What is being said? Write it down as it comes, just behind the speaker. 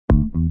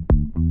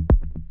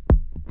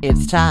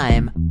It's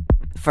time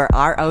for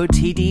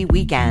ROTD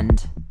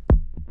Weekend.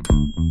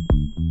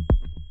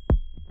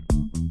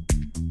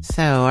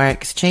 So our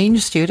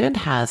exchange student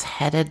has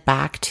headed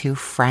back to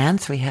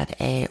France. We had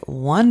a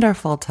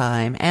wonderful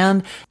time.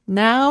 And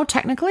now,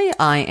 technically,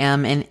 I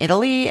am in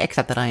Italy,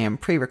 except that I am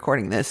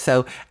pre-recording this.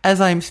 So as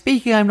I'm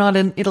speaking, I'm not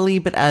in Italy,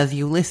 but as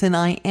you listen,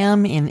 I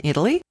am in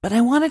Italy. But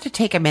I wanted to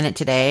take a minute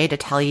today to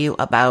tell you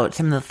about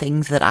some of the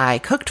things that I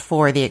cooked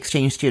for the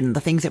exchange student,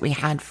 the things that we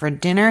had for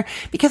dinner,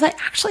 because I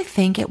actually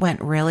think it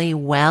went really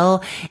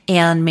well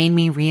and made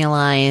me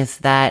realize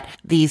that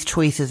these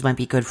choices might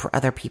be good for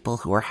other people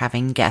who are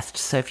having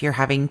guests. So if you're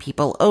having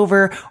people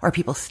over or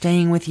people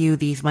staying with you,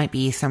 these might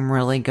be some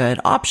really good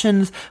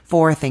options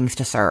for things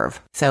to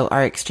serve. So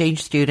our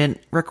exchange student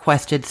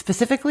requested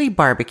specifically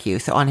barbecue.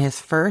 So on his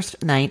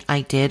first night,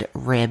 I did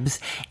ribs.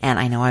 And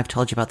I know I've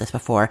told you about this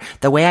before.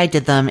 The way I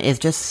did them is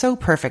just so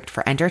perfect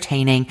for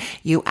entertaining.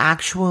 You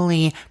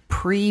actually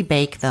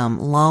pre-bake them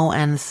low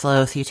and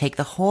slow. So you take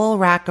the whole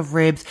rack of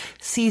ribs,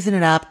 season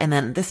it up, and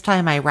then this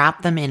time I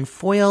wrap them in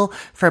foil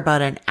for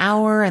about an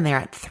hour, and they're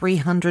at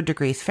 300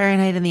 degrees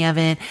Fahrenheit in the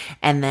oven.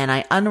 And then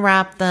I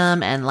unwrapped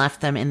them and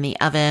left them in the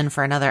oven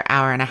for another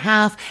hour and a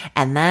half.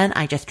 And then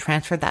I just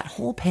transferred that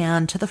whole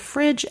pan to the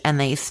fridge and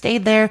they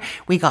stayed there.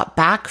 We got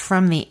back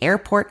from the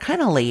airport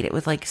kind of late. It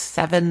was like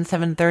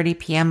 7:30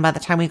 p.m. by the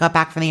time we got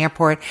back from the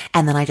airport.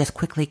 And then I just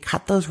quickly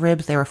cut those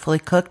ribs. They were fully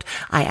cooked.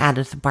 I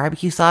added some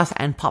barbecue sauce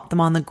and popped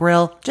them on the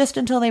grill just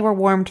until they were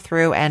warmed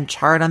through and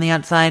charred on the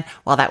outside.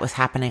 While that was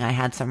happening, I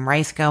had some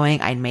rice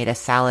going. I'd made a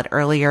salad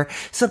earlier.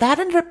 So that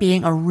ended up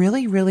being a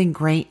really, really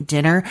great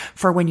dinner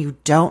for when you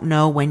don't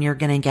know when you're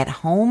going to get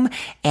home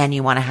and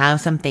you want to have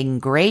something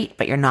great,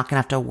 but you're not going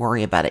to have to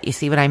worry about it. You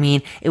see what I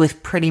mean? It was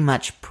pretty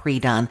much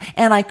pre-done.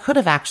 And I could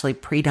have actually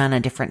pre-done a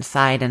different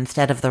side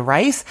instead of the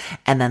rice,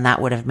 and then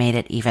that would have made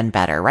it even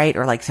better, right?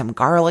 Or like some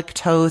garlic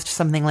toast,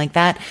 something like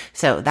that.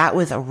 So that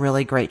was a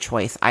really great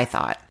choice, I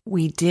thought.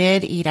 We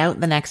did eat out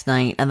the next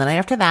night, and then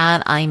after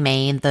that, I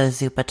made the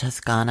zuppa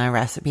toscana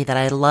recipe that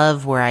I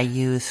love, where I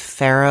use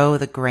farro,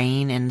 the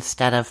grain,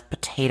 instead of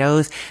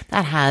potatoes.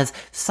 That has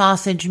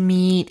sausage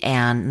meat,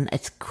 and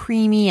it's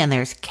creamy, and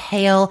there's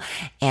kale,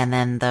 and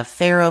then the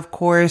farro, of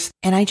course.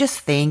 And I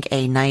just think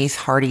a nice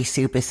hearty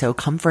soup is so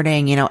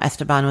comforting. You know,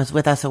 Esteban was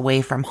with us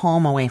away from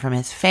home, away from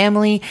his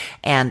family,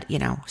 and, you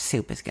know,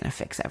 soup is going to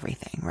fix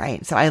everything,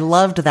 right? So I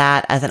loved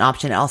that as an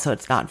option. Also,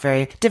 it's not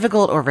very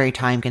difficult or very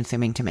time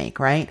consuming to make,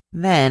 right?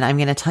 Then I'm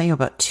going to tell you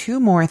about two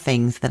more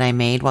things that I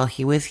made while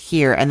he was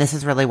here. And this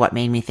is really what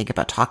made me think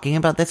about talking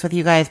about this with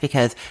you guys,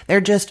 because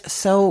they're just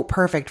so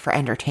perfect for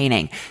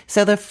entertaining.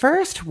 So the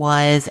first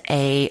was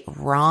a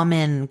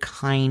ramen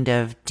kind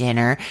of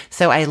dinner.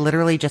 So I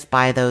literally just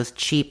buy those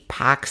cheap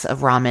packs of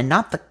ramen,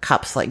 not the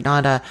cups, like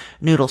not a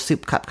noodle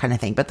soup cup kind of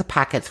thing, but the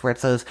packets where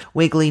it's those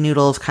wiggly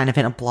noodles kind of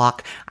in a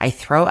block. I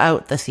throw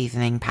out the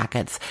seasoning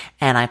packets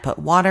and I put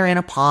water in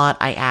a pot.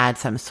 I add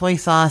some soy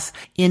sauce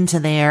into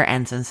there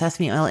and some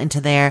sesame oil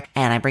into there,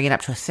 and I bring it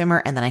up to a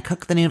simmer, and then I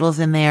cook the noodles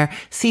in there,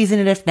 season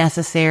it if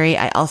necessary.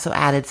 I also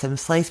added some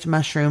sliced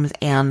mushrooms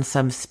and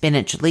some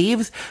spinach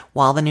leaves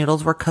while the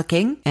noodles were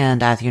cooking.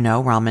 And as you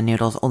know, ramen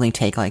noodles only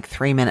take like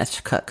 3 minutes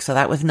to cook, so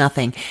that was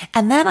nothing.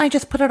 And then I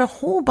just put out a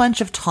whole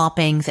bunch of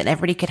toppings, and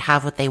everybody could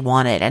have what they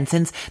wanted. And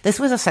since this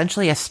was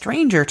essentially a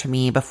stranger to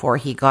me before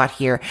he got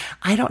here,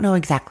 I don't know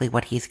exactly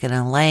what he's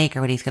gonna like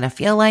or what he's gonna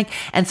feel like.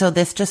 And so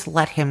this just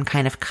let him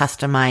kind of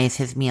customize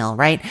his meal,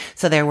 right?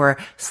 So there were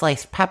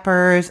sliced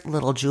peppers,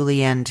 little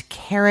julienned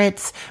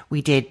carrots.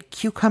 We did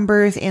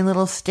cucumbers in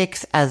little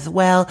sticks as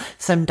well,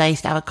 some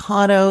diced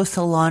avocado,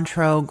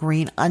 cilantro,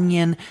 green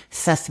onion,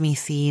 sesame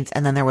seeds,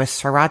 and then there was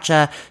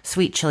sriracha,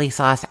 sweet chili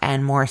sauce,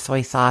 and more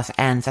soy sauce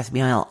and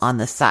sesame oil on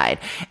the side.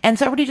 And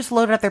so everybody just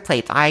loaded up their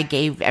plates. I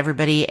gave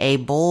everybody a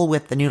bowl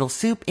with the noodle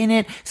soup in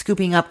it,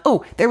 scooping up,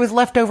 oh, there was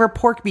leftover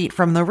pork meat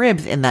from the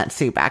ribs in that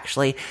soup,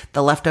 actually.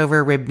 The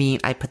leftover rib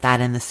meat, I put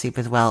that in the soup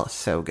as well.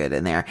 So good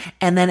in there.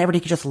 And then everybody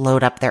could just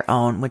load up their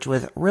own, which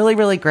was really,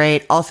 really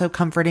great. Also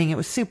comforting. It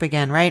was soup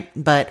again, right?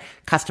 But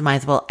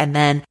customizable. And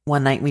then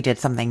one night we did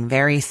something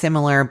very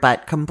similar,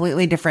 but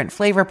completely different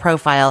flavor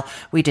profile.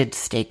 We did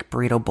steak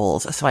burrito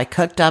bowls. So I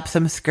cooked up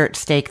some skirt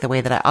steak the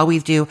way that I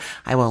always do.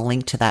 I will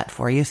link to that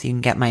for you so you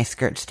can get my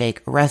skirt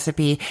steak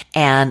recipe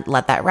and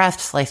let that rest,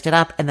 sliced it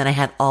up. And then I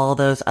had all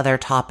those other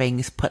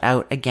toppings put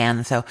out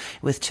again. So it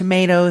was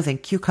tomatoes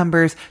and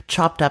cucumbers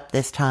chopped up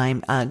this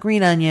time,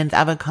 green onions,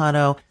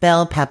 avocado,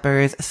 bell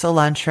peppers,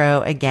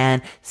 cilantro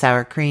again,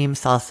 sour cream,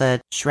 salsa,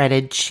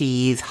 shredded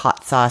cheese,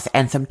 hot sauce,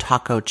 and some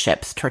taco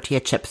chips, tortilla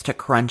chips to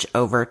crunch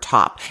over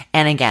top.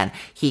 And again,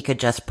 he could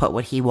just put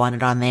what he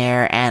wanted on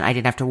there, and I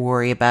didn't have to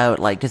worry about,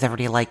 like, does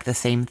everybody like the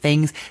same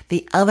things?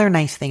 The other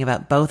nice thing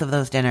about both of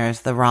those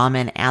dinners, the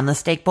ramen and the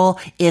steak bowl,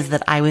 is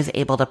that I was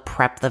able to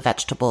prep the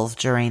vegetables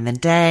during the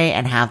day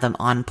and have them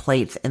on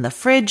plates in the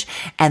fridge,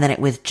 and then it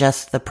was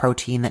just the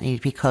protein that needed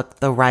to be cooked,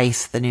 the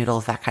rice, the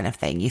noodles, that kind of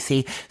thing, you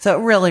see? So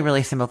it really,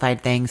 really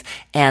simplified things,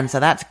 and so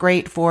that's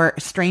great for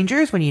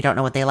strangers when you don't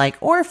know what they they like,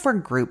 or for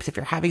groups. If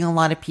you're having a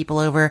lot of people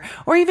over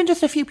or even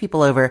just a few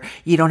people over,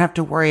 you don't have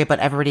to worry about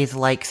everybody's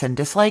likes and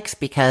dislikes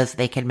because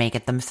they can make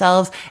it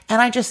themselves.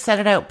 And I just set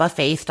it out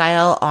buffet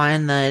style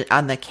on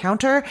the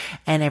counter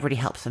and everybody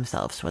helps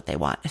themselves to what they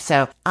want.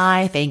 So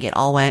I think it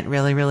all went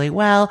really, really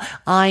well.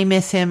 I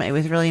miss him. It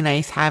was really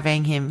nice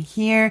having him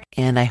here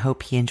and I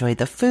hope he enjoyed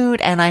the food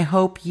and I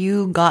hope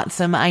you got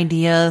some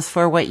ideas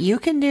for what you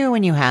can do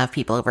when you have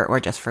people over or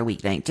just for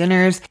weeknight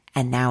dinners.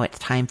 And now it's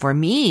time for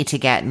me to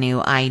get new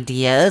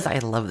ideas. I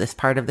love this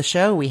part of the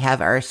show. We have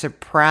our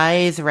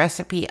surprise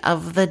recipe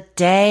of the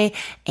day.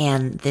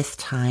 And this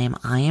time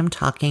I am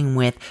talking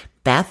with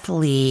Beth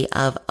Lee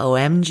of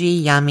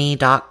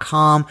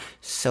omgyummy.com.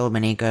 So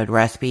many good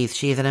recipes.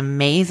 She's an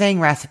amazing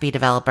recipe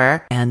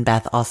developer. And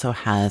Beth also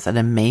has an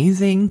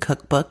amazing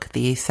cookbook,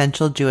 the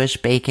Essential Jewish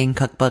Baking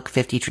Cookbook,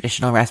 50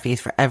 traditional recipes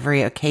for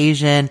every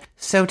occasion.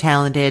 So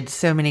talented,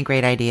 so many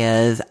great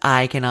ideas.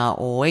 I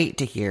cannot wait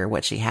to hear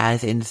what she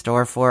has in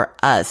store for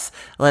us.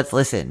 Let's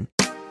listen.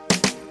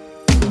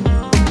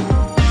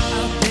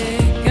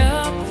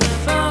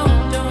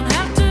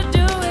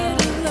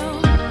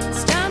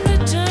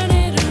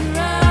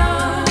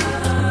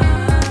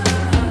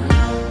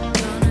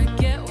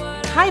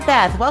 Hi,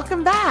 Beth.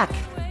 Welcome back.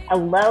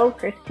 Hello,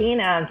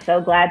 Christina. I'm so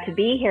glad to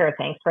be here.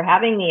 Thanks for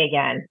having me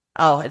again.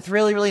 Oh, it's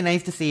really, really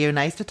nice to see you.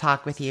 Nice to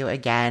talk with you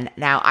again.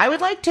 Now, I would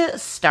like to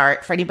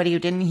start, for anybody who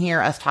didn't hear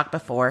us talk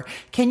before,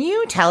 can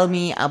you tell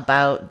me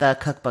about the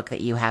cookbook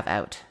that you have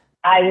out?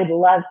 I would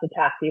love to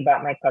talk to you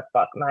about my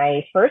cookbook.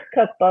 My first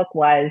cookbook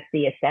was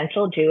the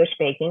Essential Jewish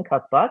Baking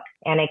Cookbook,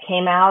 and it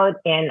came out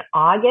in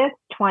August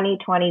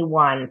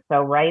 2021.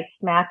 So right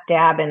smack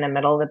dab in the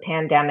middle of the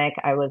pandemic,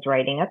 I was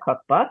writing a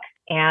cookbook.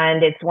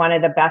 And it's one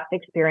of the best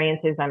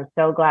experiences. I'm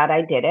so glad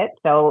I did it.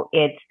 So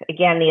it's,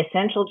 again, the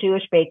Essential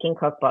Jewish Baking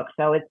Cookbook.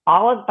 So it's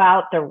all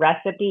about the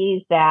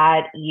recipes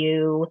that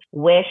you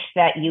wish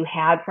that you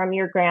had from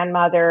your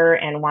grandmother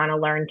and want to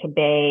learn to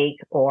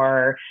bake,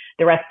 or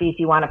the recipes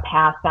you want to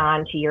pass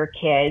on to your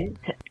kids,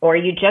 or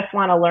you just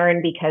want to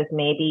learn because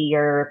maybe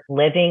you're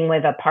living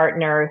with a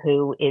partner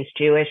who is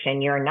Jewish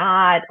and you're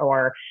not,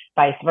 or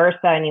vice versa,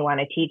 and you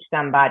want to teach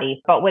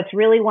somebody. But what's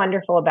really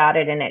wonderful about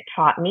it, and it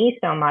taught me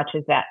so much,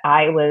 is that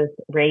I was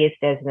raised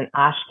as an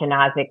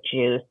Ashkenazic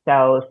Jew,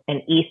 so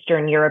an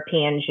Eastern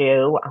European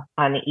Jew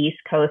on the East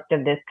Coast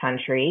of this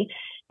country.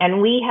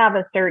 And we have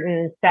a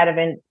certain set of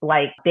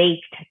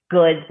baked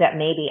goods that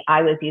maybe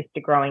I was used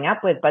to growing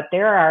up with, but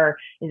there are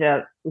a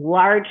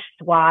large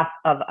swath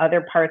of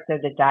other parts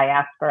of the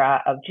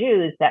diaspora of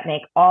Jews that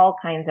make all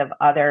kinds of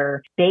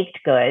other baked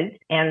goods.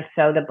 And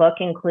so the book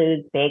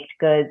includes baked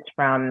goods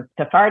from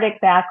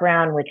Sephardic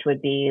background, which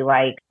would be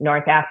like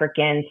North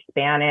African,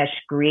 Spanish,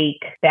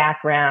 Greek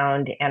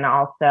background, and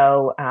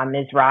also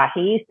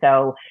Mizrahi,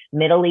 so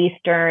Middle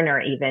Eastern or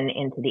even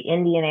into the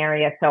Indian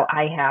area. So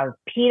I have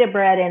pita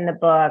bread in the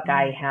book.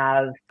 I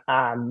have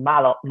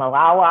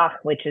malawach,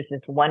 which is this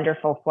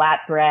wonderful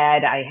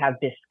flatbread. I have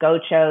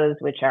bizcochos,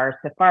 which are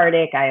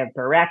Sephardic. I have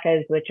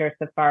barekas, which are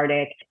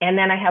Sephardic. And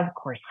then I have, of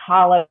course,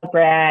 challah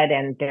bread,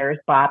 and there's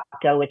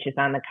babka, which is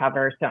on the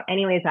cover. So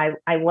anyways,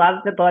 I love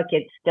the book.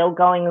 It's still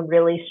going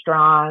really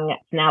strong.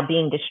 It's now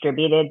being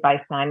distributed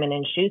by Simon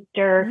 &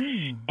 Schuster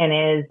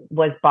and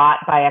was bought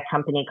by a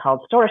company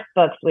called Source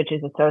Books, which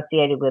is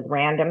associated with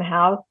Random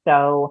House.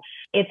 So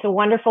it's a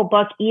wonderful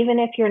book. Even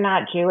if you're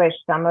not Jewish,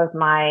 some of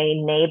my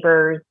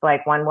neighbors,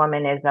 like one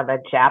woman is of a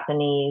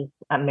Japanese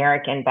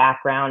American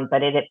background,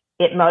 but it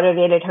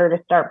motivated her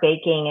to start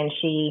baking. And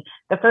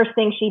the first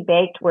thing she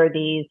baked were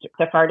these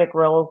Sephardic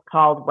rolls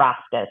called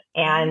rastas.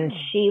 And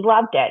she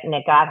loved it. And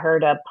it got her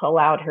to pull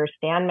out her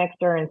stand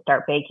mixer and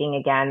start baking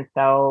again.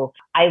 So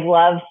I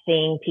love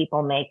seeing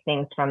people make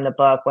things from the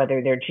book,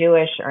 whether they're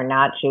Jewish or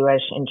not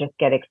Jewish, and just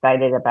get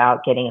excited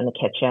about getting in the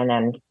kitchen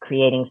and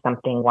creating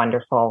something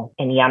wonderful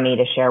and yummy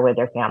to share with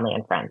their family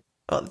and friends.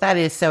 Well, that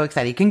is so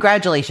exciting.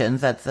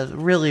 Congratulations. That's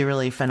really,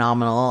 really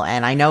phenomenal.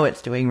 And I know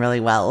it's doing really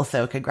well.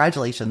 So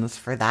congratulations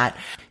for that.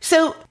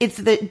 So it's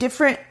the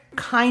different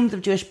kinds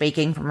of Jewish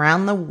baking from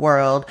around the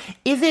world.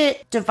 Is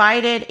it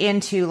divided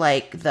into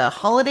like the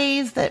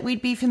holidays that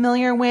we'd be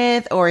familiar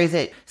with, or is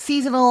it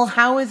seasonal?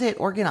 How is it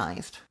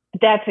organized?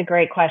 That's a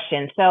great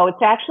question. So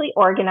it's actually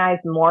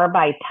organized more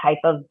by type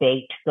of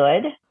baked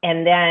good.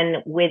 And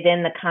then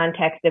within the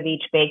context of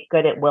each baked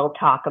good, it will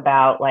talk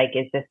about, like,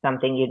 is this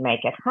something you'd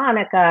make at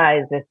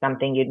Hanukkah? Is this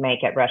something you'd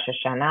make at Rosh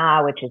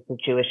Hashanah, which is the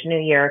Jewish New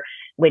Year,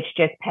 which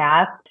just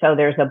passed? So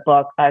there's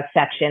a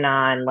section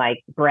on like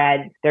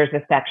bread. There's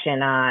a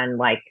section on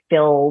like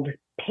filled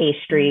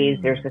pastries.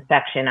 There's a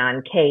section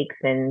on cakes,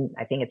 and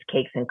I think it's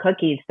cakes and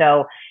cookies.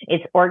 So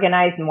it's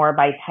organized more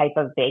by type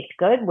of baked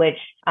good,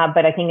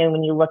 but I think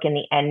when you look in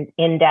the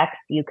index,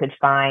 you could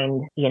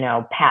find,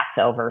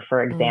 Passover,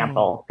 for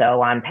example.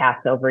 So on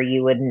Passover,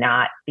 you would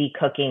not be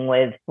cooking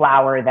with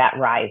flour that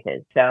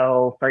rises.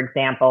 So for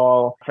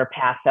example, for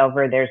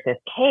Passover, there's this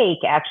cake.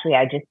 Actually,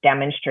 I just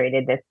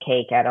demonstrated this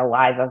cake at a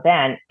live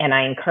event, and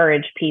I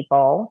encourage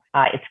people,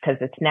 it's because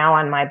it's now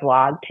on my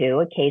blog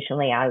too.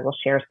 Occasionally I will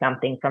share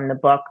something from the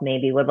book,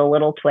 maybe with a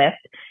little twist.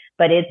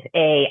 but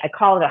I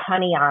call it a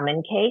honey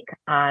almond cake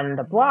on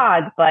the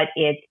blog, but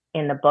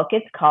in the book,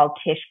 it's called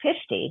Tish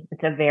Pishti.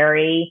 It's a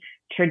very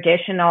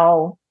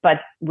traditional, but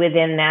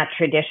within that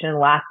tradition,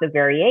 lots of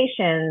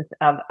variations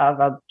of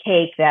a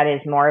cake that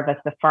is more of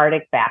a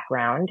Sephardic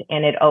background.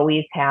 And it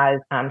always has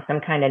some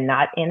kind of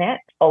nut in it,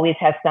 always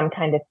has some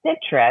kind of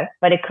citrus,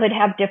 but it could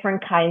have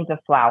different kinds of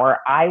flour.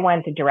 I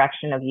went the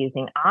direction of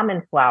using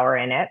almond flour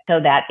in it so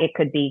that it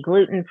could be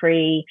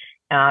gluten-free.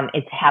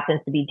 It happens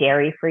to be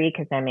dairy free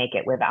because I make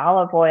it with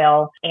olive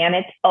oil, and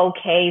it's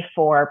okay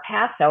for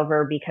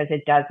Passover because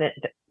it doesn't,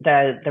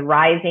 the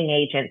rising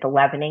agent, the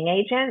leavening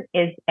agent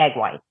is egg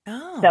white.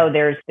 Oh. So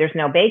there's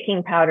no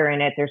baking powder in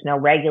it. There's no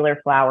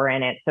regular flour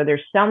in it. So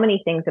there's so many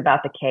things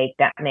about the cake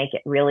that make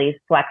it really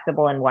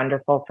flexible and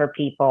wonderful for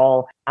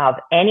people of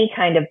any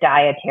kind of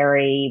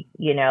dietary,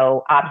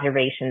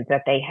 observations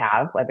that they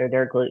have, whether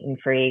they're gluten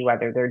free,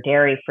 whether they're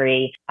dairy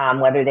free,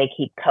 whether they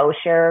keep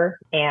kosher.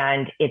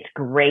 And it's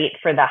great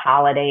for the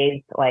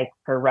holidays, like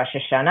for Rosh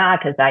Hashanah,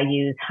 because I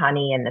use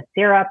honey in the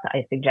syrup.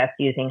 I suggest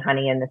using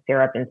honey in the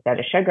syrup instead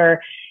of sugar.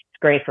 It's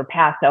great for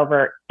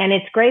Passover, and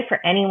it's great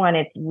for anyone.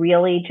 It's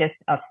really just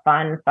a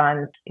fun,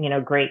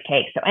 great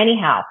cake. So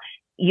anyhow,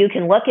 you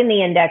can look in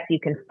the index, you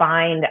can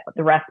find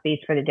the recipes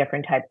for the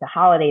different types of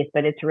holidays,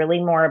 but it's really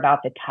more about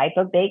the type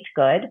of baked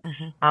good,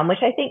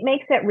 which I think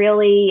makes it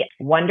really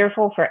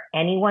wonderful for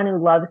anyone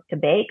who loves to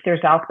bake.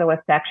 There's also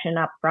a section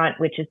up front,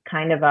 which is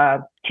kind of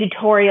a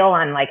tutorial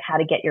on like how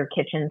to get your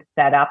kitchen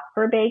set up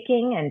for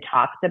baking, and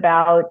talks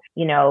about,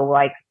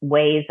 like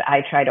ways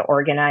I try to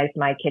organize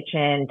my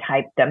kitchen,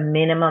 the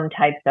minimum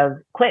types of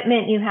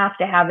equipment you have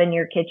to have in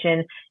your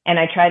kitchen. And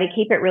I try to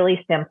keep it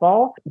really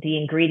simple. The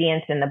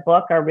ingredients in the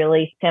book are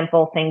really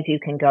simple things you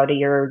can go to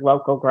your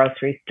local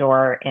grocery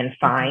store and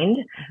find,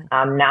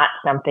 not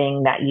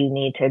something that you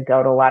need to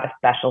go to a lot of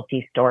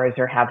specialty stores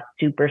or have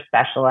super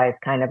specialized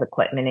kind of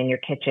equipment in your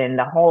kitchen.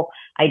 The whole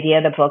idea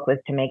of the book was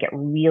to make it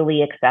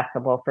really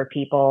accessible for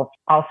people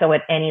also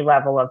at any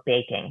level of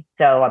baking.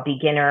 So a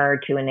beginner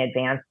to an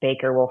advanced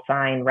baker will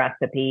find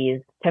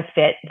recipes to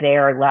fit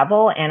their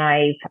level. And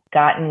I've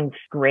gotten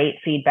great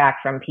feedback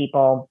from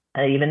people.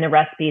 Even the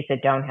recipes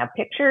that don't have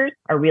pictures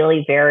are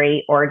really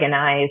very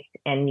organized,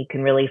 and you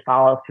can really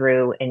follow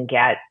through and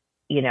get,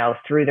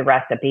 through the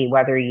recipe,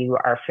 whether you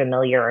are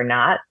familiar or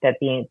not, that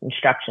the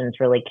instructions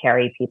really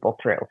carry people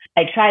through.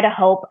 I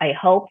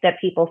hope that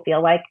people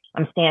feel like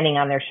I'm standing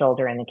on their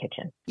shoulder in the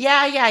kitchen.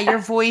 Yeah. Your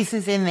voice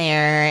is in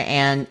there,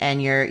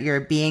 and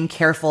you're being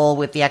careful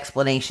with the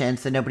explanation,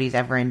 so nobody's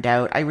ever in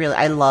doubt.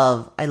 I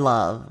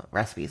love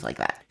recipes like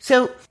that.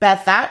 So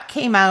Beth, that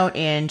came out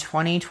in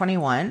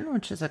 2021,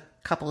 which is a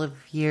couple of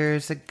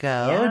years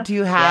ago. Yeah. Do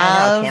you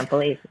have? I can't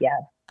believe.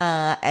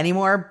 Yeah. Any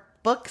more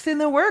books in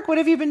the work? What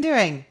have you been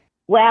doing?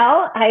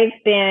 Well, I've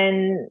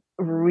been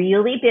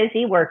really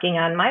busy working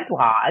on my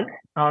blog,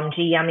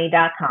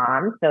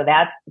 omgyummy.com. So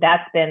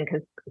that's been,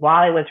 because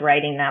while I was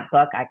writing that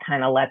book, I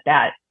kind of let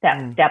that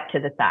step to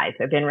the side.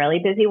 So I've been really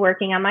busy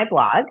working on my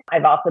blog.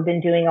 I've also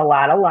been doing a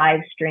lot of live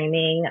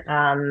streaming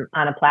on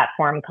a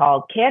platform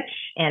called Kitsch,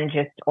 and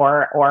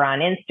or on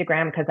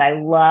Instagram, because I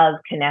love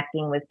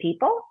connecting with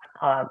people.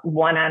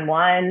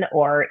 One-on-one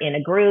or in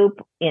a group,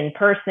 in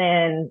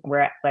person,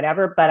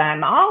 whatever. But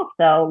I'm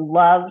also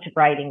loved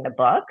writing the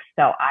book.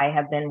 So I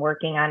have been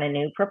working on a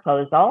new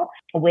proposal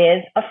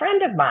with a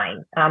friend of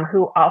mine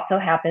who also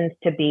happens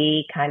to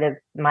be kind of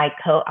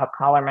I'll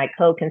call her my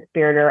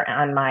co-conspirator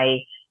on my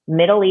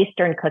Middle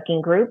Eastern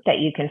cooking group that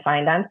you can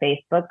find on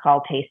Facebook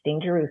called Tasting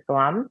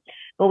Jerusalem.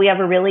 But we have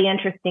a really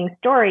interesting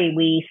story.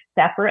 We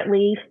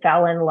separately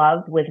fell in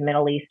love with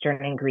Middle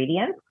Eastern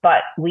ingredients,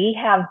 but we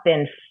have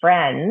been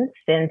friends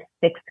since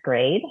sixth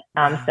grade.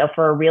 So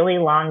for a really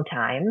long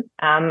time.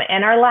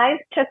 And our lives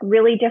took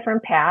really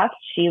different paths.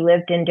 She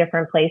lived in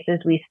different places.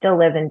 We still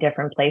live in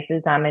different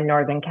places. I'm in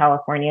Northern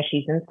California.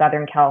 She's in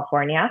Southern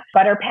California.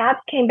 But our paths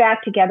came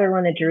back together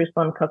when the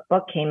Jerusalem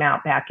Cookbook came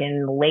out back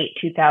in late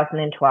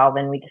 2012.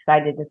 And we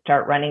decided to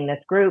start running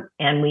this group.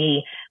 And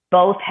we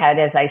both had,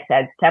 as I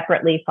said,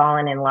 separately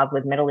fallen in love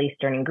with Middle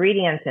Eastern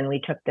ingredients. And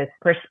we took this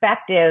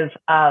perspective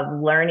of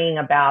learning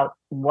about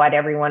what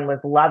everyone was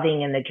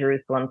loving in the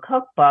Jerusalem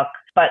Cookbook,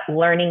 but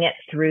learning it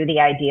through the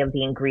idea of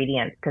the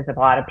ingredients, because a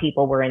lot of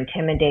people were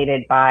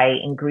intimidated by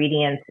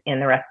ingredients in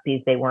the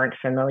recipes they weren't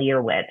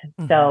familiar with.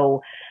 Mm-hmm.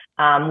 So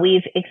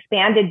we've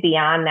expanded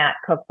beyond that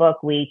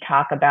cookbook. We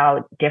talk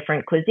about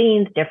different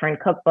cuisines, different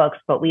cookbooks,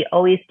 but we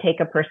always take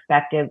a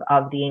perspective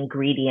of the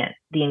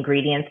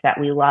ingredients that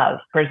we love.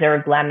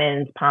 Preserved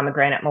lemons,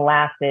 pomegranate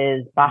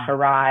molasses,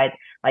 baccarat,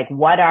 like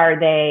what are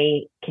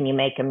they? Can you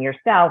make them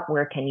yourself?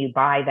 Where can you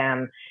buy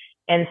them?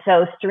 And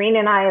so Serene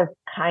and I have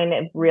kind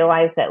of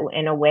realized that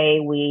in a way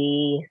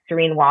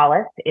Serene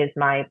Wallace is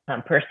my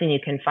person. You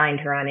can find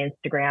her on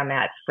Instagram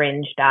at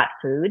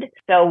fringe.food.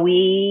 So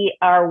we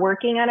are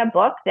working on a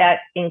book that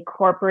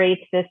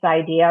incorporates this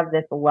idea of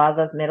this love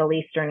of Middle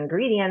Eastern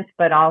ingredients,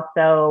 but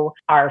also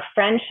our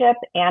friendship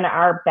and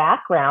our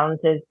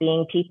backgrounds as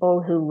being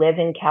people who live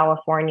in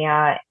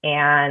California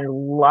and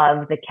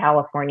love the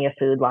California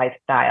food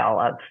lifestyle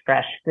of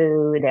fresh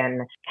food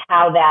and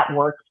how that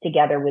works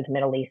together with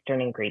Middle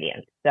Eastern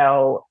ingredients.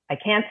 So I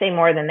can't say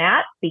more than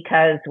that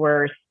because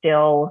we're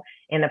still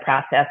in the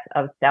process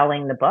of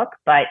selling the book,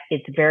 but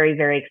it's very,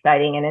 very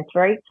exciting. And it's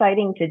very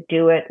exciting to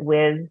do it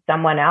with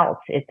someone else.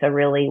 It's a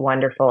really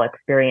wonderful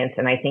experience.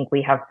 And I think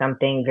we have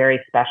something very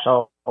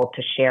special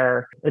to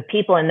share with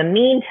people. In the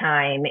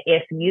meantime,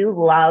 if you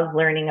love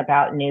learning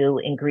about new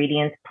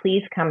ingredients,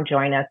 please come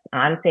join us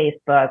on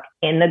Facebook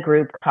in the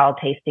group called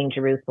Tasting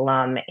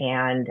Jerusalem.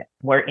 And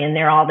we're in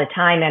there all the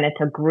time. And it's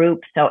a group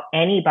so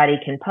anybody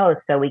can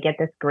post. So we get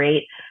this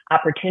great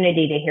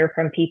opportunity to hear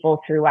from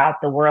people throughout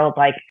the world.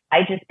 Like I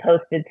just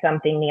posted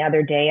something the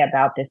other day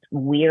about this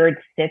weird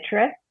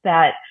citrus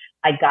that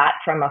I got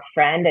from a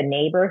friend, a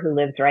neighbor who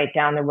lives right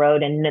down the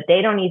road, and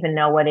they don't even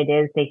know what it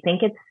is. They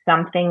think it's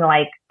something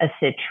like a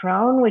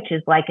citron, which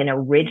is like an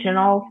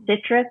original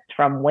citrus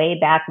from way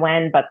back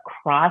when, but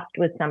crossed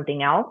with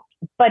something else.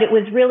 But it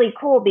was really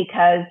cool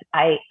because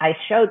I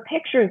showed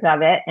pictures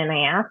of it and I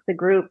asked the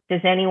group,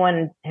 has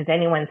anyone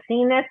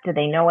seen this? Do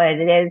they know what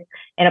it is?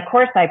 And of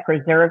course I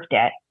preserved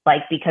it,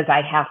 like, because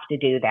I have to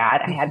do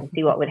that. I had to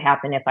see what would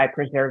happen if I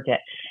preserved it.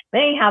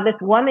 But anyhow, this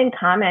woman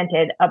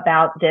commented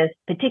about this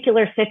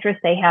particular citrus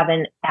they have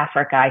in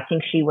Africa. I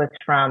think she was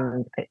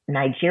from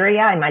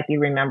Nigeria. I might be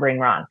remembering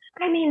wrong.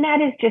 I mean,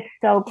 that is just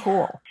so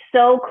cool.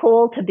 So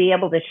cool to be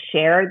able to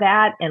share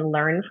that and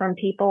learn from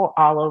people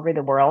all over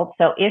the world.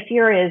 So if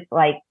you're as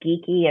like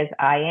geeky as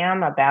I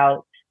am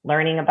about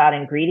learning about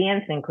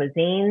ingredients and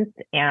cuisines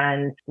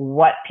and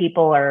what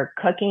people are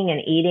cooking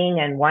and eating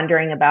and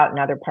wondering about in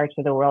other parts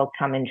of the world,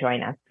 come and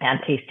join us at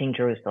Tasting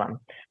Jerusalem.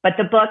 But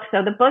the book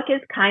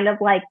is kind of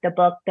like the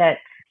book that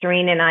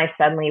Serene and I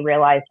suddenly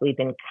realized we've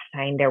been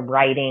kind of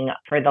writing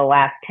for the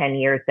last 10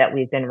 years that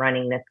we've been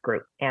running this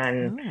group.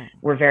 And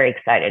we're very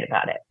excited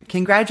about it.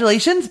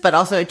 Congratulations. But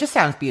also it just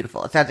sounds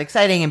beautiful. It sounds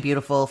exciting and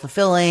beautiful,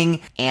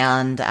 fulfilling,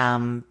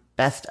 and,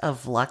 best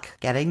of luck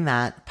getting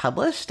that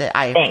published.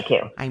 Thank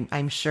you.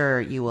 I'm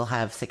sure you will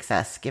have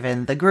success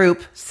given the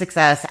group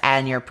success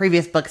and your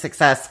previous book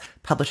success.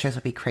 Publishers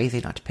would be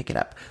crazy not to pick it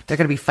up. They're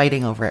going to be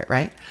fighting over it,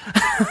 right?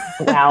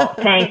 Well,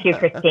 thank you,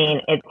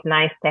 Christine. It's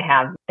nice to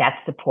have that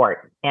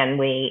support. And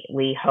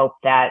we hope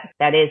that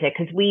is it,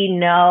 because we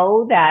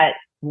know that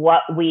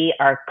what we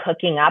are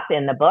cooking up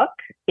in the book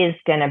is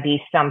going to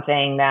be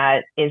something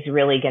that is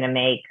really going to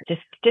make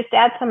just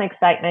add some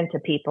excitement to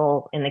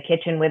people in the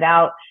kitchen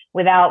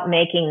without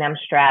making them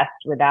stressed,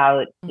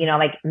 without,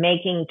 like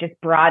just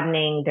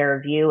broadening their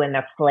view and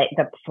the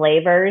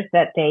flavors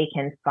that they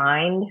can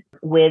find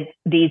with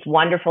these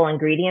wonderful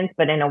ingredients,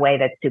 but in a way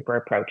that's super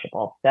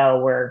approachable. So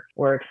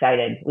we're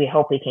excited. We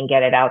hope we can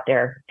get it out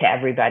there to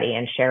everybody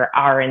and share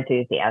our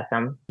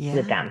enthusiasm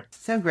with them.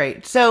 So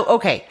great. So,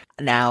 okay,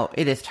 now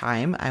it is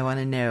time. I want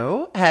to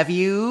know, have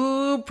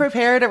you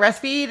prepared a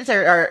recipe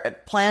or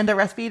planned a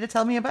recipe to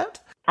tell me about?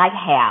 I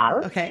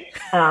have. Okay.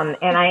 And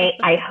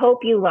I hope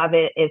you love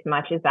it as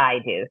much as I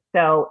do.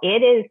 So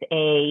it is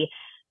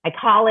I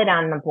call it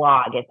on the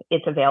blog.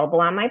 It's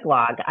available on my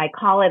blog. I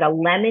call it a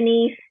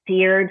lemony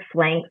seared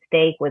flank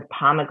steak with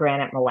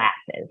pomegranate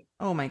molasses.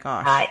 Oh my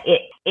gosh.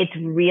 It's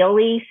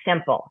really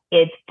simple.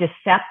 It's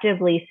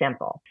deceptively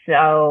simple.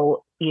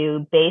 So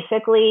you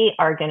basically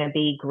are going to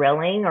be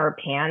grilling or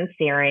pan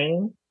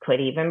searing,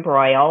 could even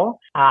broil,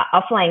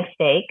 a flank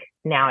steak.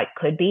 Now it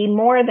could be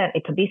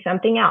it could be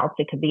something else.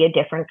 It could be a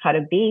different cut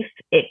of beef.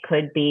 It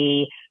could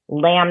be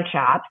lamb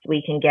chops.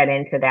 We can get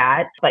into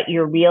that, but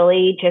you're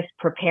really just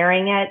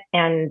preparing it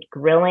and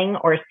grilling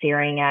or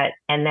searing it.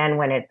 And then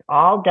when it's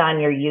all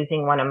done, you're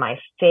using one of my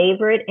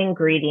favorite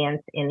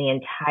ingredients in the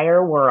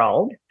entire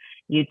world.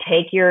 You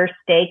take your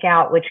steak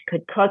out, which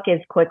could cook as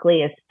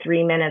quickly as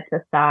 3 minutes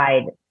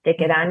aside, stick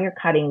it on your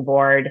cutting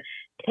board,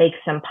 take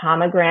some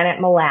pomegranate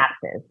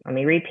molasses. Let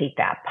me repeat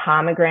that.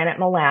 Pomegranate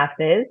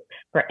molasses.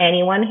 For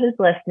anyone who's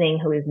listening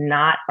who does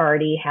not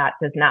already have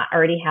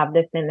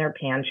this in their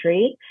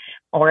pantry,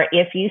 or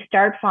if you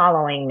start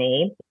following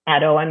me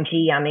at OMG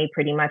Yummy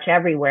pretty much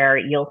everywhere,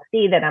 you'll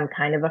see that I'm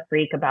kind of a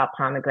freak about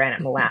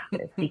pomegranate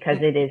molasses because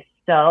it is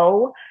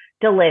so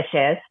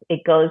delicious.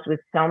 It goes with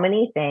so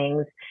many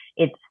things.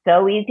 It's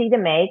so easy to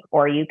make,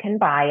 or you can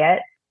buy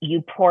it.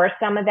 You pour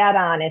some of that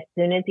on as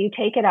soon as you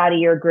take it out of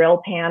your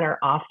grill pan or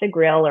off the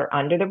grill or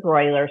under the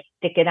broiler,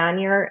 stick it on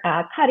your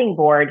cutting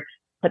board,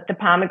 put the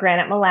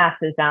pomegranate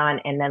molasses on,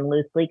 and then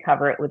loosely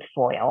cover it with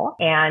foil.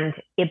 And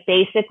it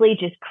basically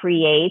just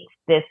creates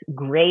this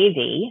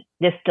gravy,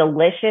 this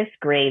delicious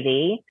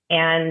gravy.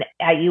 And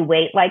you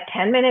wait like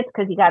 10 minutes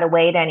because you got to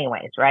wait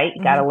anyways, right?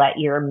 You got to let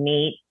your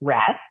meat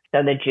rest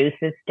so the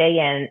juices stay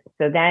in.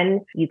 So then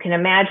you can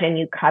imagine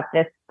you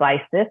slice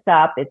this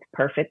up. It's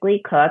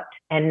perfectly cooked.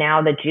 And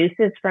now the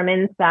juices from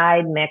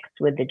inside mixed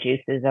with the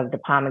juices of the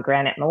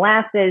pomegranate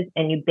molasses.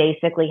 And you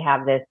basically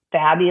have this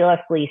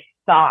fabulously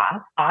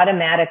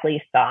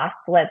automatically sauced,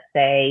 let's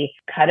say,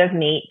 cut of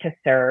meat to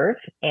serve.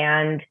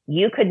 And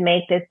you could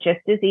make this just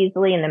as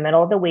easily in the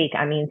middle of the week.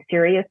 I mean,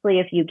 seriously,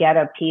 if you get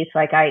a piece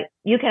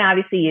you can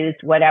obviously use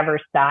whatever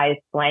size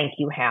flank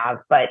you have,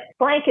 but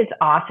flank is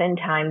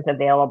oftentimes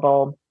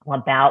available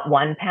about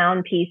 1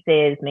 pound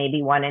pieces,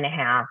 maybe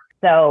 1.5.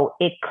 So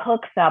it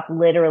cooks up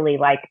literally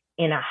like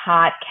in a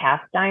hot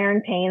cast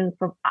iron pan,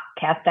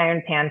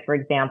 for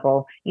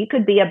example. You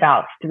could be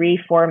about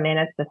 3-4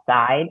 minutes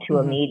aside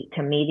to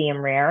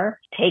medium rare.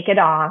 Take it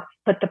off,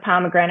 put the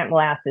pomegranate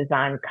molasses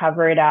on,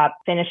 cover it up,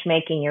 finish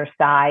making your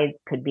sides.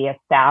 Could be a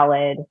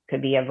salad,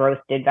 could be a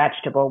roasted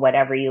vegetable,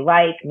 whatever you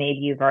like. Maybe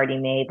you've already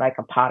made like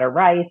a pot of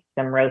rice,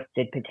 some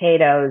roasted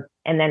potatoes.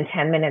 And then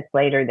 10 minutes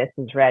later, this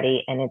is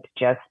ready. And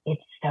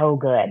it's so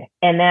good.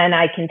 And then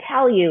I can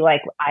tell you,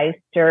 like, I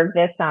served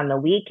this on the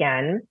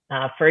weekend.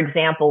 For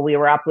example, we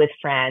were up with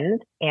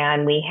friends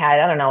and we had,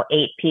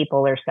 8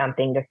 people or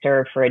something to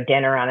serve for a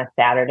dinner on a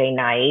Saturday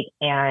night.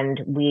 And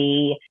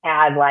we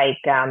had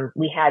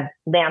we had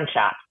lamb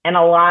chops and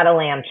a lot of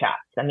lamb chops.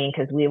 I mean,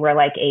 because we were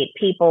like 8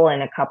 people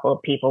and a couple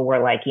of people were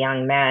like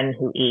young men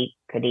who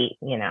could eat,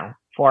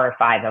 4 or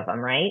 5 of them,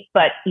 right?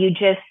 But you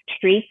just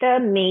treat the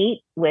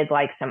meat with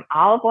like some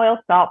olive oil,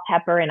 salt,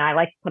 pepper, and I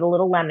like to put a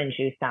little lemon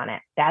juice on it.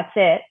 That's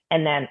it.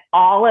 And then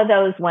all of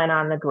those went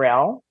on the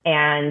grill.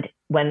 And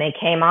when they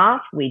came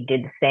off, we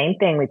did the same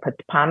thing. We put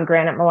the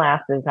pomegranate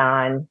molasses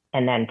on,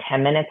 and then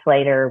 10 minutes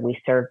later, we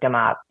served them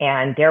up.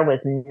 And there was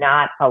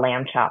not a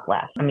lamb chop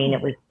left. I mean,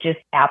 it was just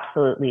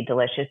absolutely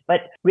delicious.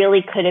 But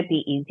really, could it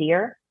be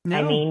easier? No.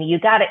 I mean,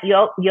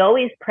 you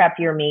always prep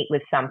your meat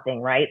with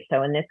something, right?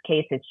 So in this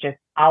case, it's just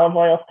olive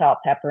oil, salt,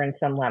 pepper, and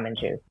some lemon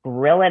juice.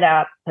 Grill it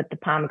up, put the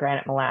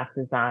pomegranate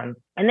molasses on,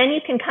 and then you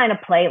can kind of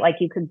play, like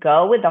you could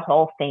go with the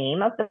whole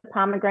theme of the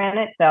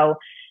pomegranate. So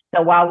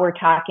while we're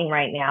talking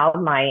right now,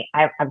 I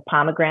have a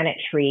pomegranate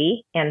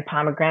tree, and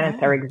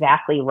pomegranates are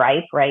exactly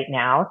ripe right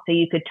now. So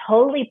you could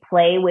totally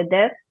play with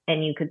this,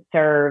 and you could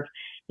serve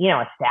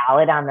a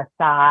salad on the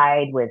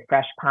side with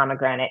fresh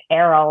pomegranate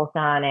arils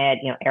on it.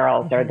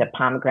 Arils are the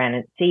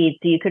pomegranate seeds.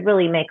 So you could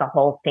really make a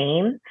whole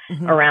theme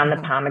around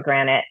the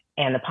pomegranate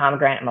and the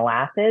pomegranate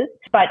molasses.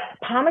 But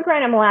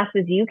pomegranate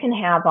molasses you can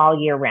have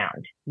all year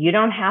round. You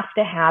don't have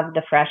to have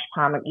the fresh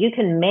pomegranate. You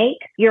can make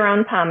your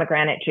own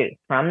pomegranate juice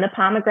from the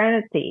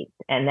pomegranate seeds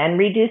and then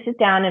reduce it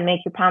down and make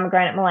your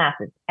pomegranate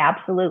molasses.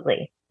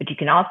 Absolutely. But you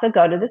can also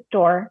go to the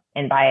store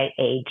and buy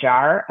a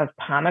jar of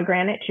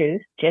pomegranate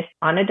juice, just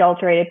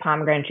unadulterated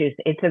pomegranate juice.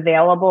 It's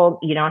available.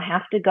 You don't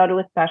have to go to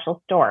a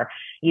special store.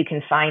 You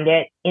can find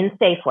it in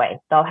Safeway.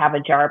 They'll have a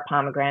jar of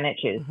pomegranate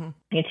juice.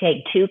 You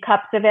take 2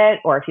 cups of it,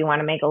 or if you want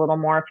to make a little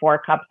more, 4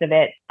 cups of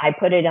it. I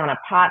put it on a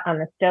pot on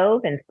the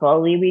stove and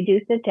slowly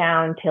reduce it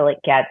down till it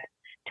gets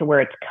to where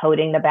it's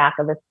coating the back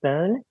of a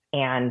spoon.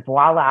 And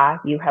voila,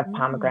 you have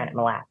pomegranate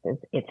molasses.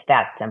 It's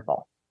that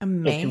simple.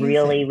 Amazing. It's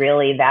really,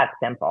 really that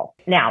simple.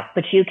 Now,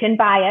 but you can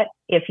buy it.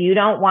 If you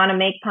don't want to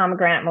make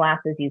pomegranate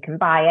molasses, you can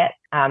buy it.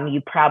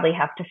 You probably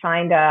have to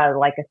find a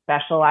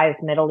specialized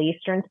Middle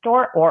Eastern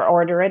store or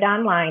order it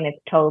online. It's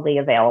totally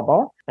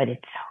available, but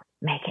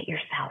make it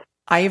yourself.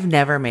 I've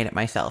never made it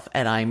myself,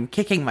 and I'm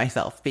kicking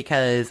myself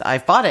because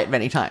I've bought it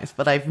many times,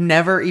 but I've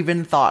never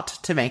even thought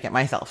to make it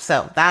myself.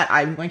 So that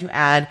I'm going to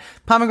add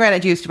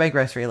pomegranate juice to my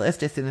grocery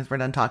list as soon as we're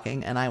done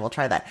talking, and I will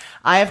try that.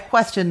 I have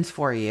questions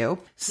for you.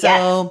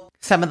 So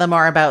Some of them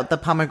are about the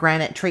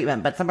pomegranate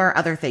treatment, but some are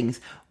other things.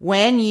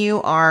 When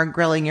you are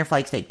grilling your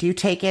flank steak, do you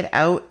take it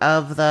out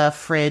of the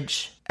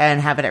fridge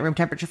and have it at room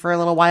temperature for a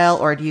little while,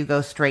 or do you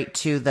go straight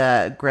to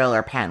the grill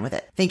or pan with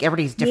it? I think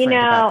everybody's different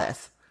about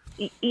this.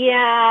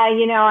 Yeah,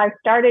 I've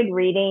started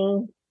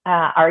reading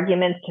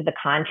arguments to the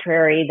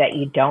contrary that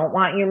you don't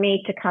want your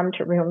meat to come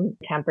to room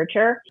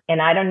temperature.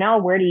 And I don't know,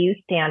 where do you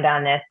stand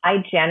on this? I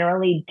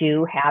generally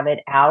do have it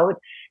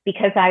out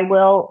because I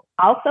will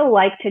also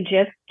like to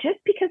just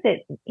because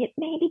it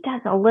maybe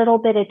does a little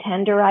bit of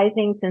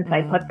tenderizing since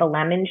I put the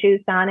lemon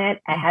juice on it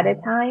ahead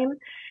of time.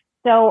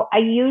 So I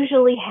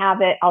usually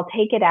have it, I'll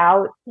take it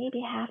out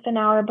maybe half an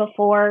hour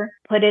before,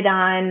 put it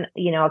on,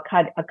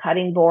 a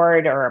cutting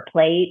board or a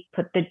plate,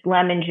 put the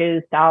lemon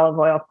juice, olive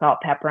oil, salt,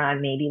 pepper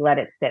on, maybe let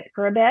it sit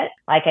for a bit.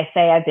 Like I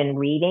say, I've been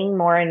reading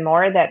more and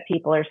more that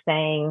people are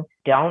saying,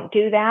 don't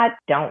do that.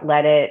 Don't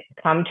let it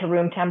come to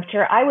room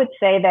temperature. I would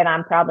say that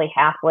I'm probably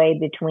halfway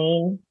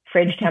between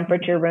fridge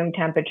temperature, room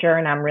temperature,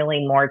 and I'm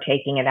really more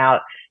taking it out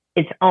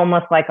it's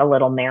almost like a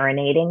little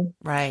marinating.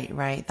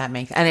 Right. That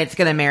makes, and it's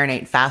going to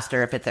marinate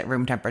faster if it's at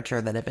room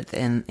temperature than if it's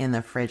in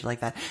the fridge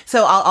like that.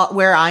 So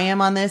where I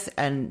am on this,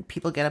 and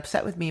people get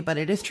upset with me, but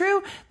it is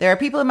true. There are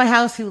people in my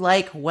house who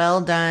like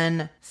well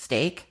done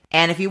steak.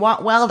 And if you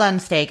want well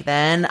done steak,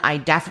 then I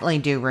definitely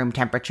do room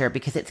temperature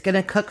because it's going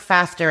to cook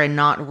faster and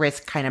not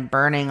risk kind of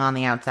burning on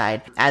the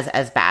outside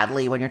as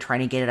badly when you're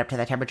trying to get it up to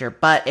that temperature.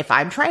 But if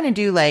I'm trying to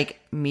do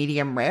like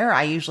medium rare,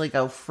 I usually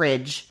go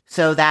fridge.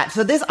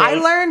 I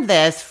learned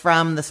this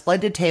from the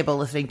Splendid Table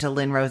listening to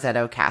Lynn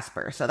Rosetto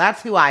Casper. So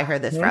that's who I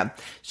heard this from.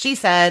 She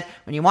said,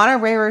 when you want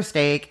a rarer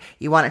steak,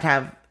 you want it to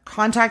have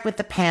contact with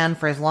the pan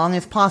for as long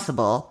as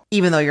possible,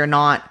 even though you're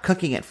not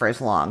cooking it for as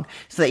long,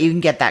 so that you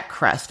can get that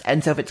crust.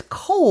 And so if it's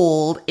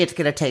cold, it's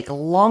going to take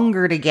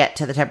longer to get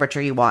to the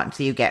temperature you want,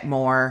 so you get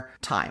more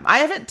time. I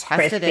haven't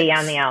tested Crispy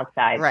on the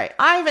outside. Right.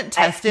 I haven't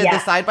tested the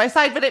side by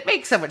side, but it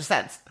makes so much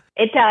sense.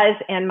 It does.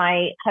 And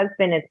my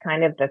husband is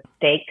kind of the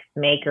steak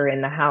maker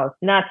in the house.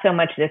 Not so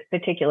much this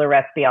particular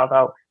recipe,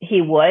 although he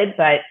would,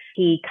 but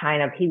he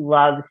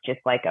loves just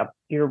like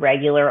your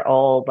regular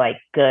old, like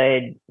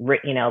good,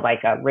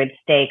 like a rib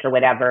steak or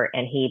whatever.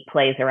 And he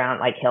plays around,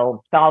 like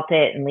he'll salt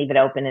it and leave it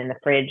open in the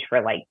fridge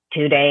for like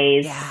 2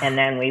 days. Yeah. And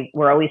then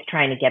we're always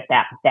trying to get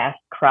that best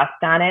crust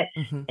on it.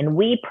 Mm-hmm. And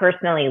we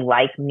personally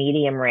like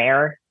medium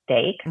rare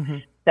steak. Mm-hmm.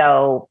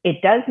 So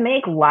it does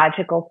make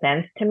logical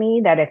sense to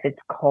me that if it's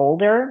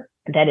colder,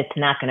 that it's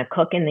not going to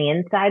cook in the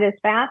inside as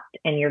fast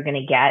and you're going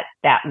to get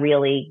that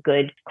really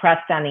good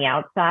crust on the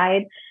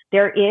outside.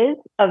 There is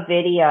a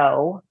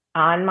video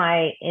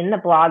in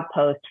the blog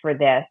post for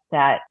this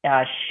that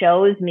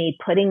shows me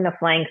putting the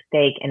flank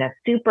steak in a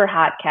super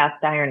hot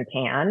cast iron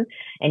pan,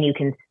 and you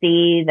can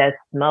see the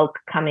smoke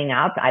coming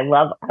up. I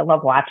love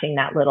watching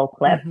that little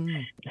clip.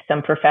 Mm-hmm.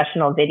 Some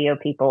professional video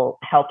people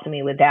helped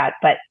me with that.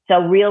 But so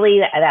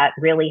really that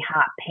really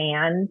hot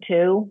pan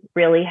too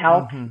really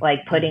helps,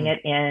 like putting it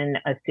in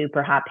a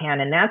super hot pan.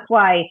 And that's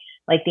why,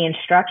 like, the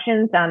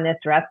instructions on this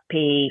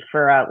recipe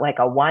for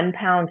a 1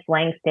 pound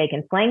flank steak,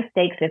 and flank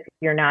steaks, if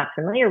you're not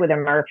familiar with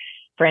them, or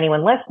for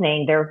anyone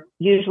listening, they're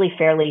usually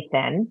fairly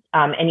thin.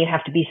 And you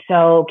have to be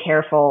so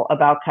careful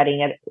about cutting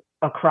it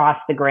across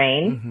the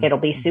grain. Mm-hmm. It'll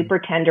be super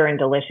tender and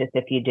delicious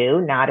if you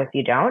do, not if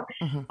you don't.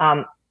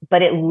 Mm-hmm.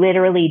 But it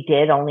literally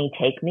did only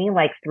take me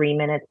like 3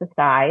 minutes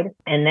aside.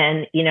 And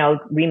then,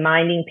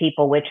 reminding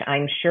people, which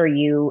I'm sure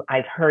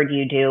I've heard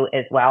you do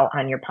as well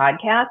on your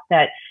podcast,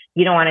 that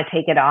you don't want to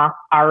take it off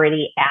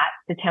already at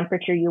the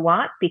temperature you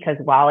want, because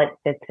while it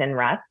sits in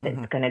rest,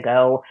 it's going to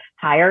go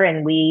higher.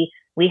 And we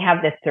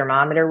have this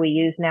thermometer we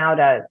use now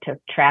to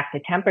track the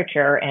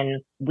temperature,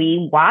 and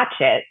we watch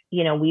it.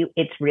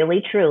 It's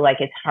really true. Like,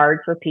 it's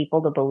hard for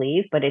people to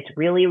believe, but it's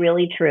really,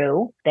 really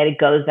true that it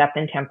goes up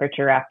in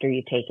temperature after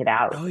you take it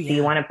out. Oh, yeah. So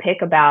you want to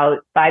pick about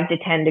 5 to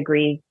 10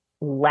 degrees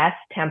less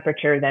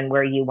temperature than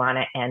where you want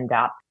to end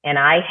up. And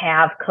I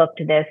have cooked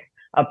this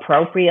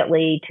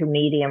appropriately to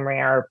medium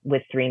rare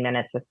with 3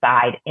 minutes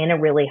aside in a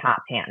really hot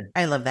pan.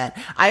 I love that.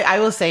 I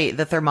will say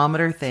the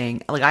thermometer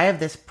thing, like, I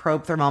have this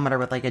probe thermometer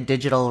with like a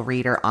digital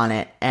reader on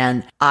it.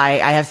 And I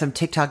have some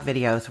TikTok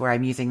videos where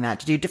I'm using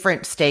that to do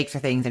different steaks or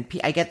things. And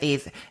I get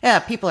these,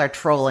 people are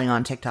trolling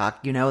on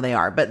TikTok, they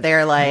are, but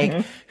they're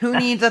like, who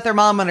needs a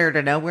thermometer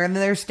to know when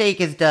their steak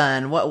is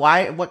done?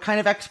 What kind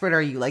of expert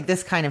are you? Like,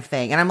 this kind of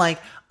thing. And I'm like,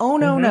 oh,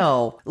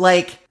 no.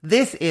 Like,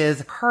 this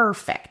is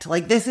perfect.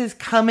 Like, this is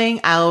coming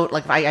out.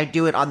 Like, if I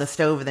do it on the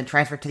stove and then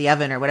transfer it to the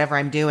oven or whatever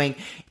I'm doing,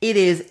 it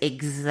is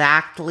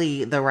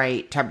exactly the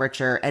right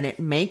temperature, and it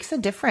makes a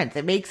difference.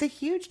 It makes a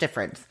huge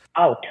difference.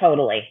 Oh,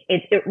 totally.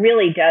 It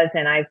really does.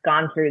 And I've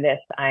gone through this.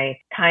 I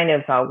kind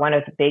of, one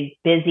of the big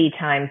busy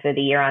times of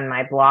the year on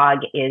my blog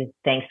is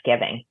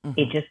Thanksgiving. Mm-hmm.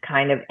 It just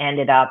kind of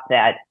ended up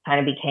that kind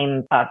of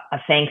became a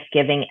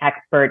Thanksgiving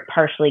expert,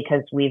 partially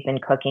because we've been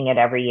cooking it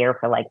every year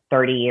for like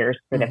 30 years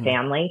for the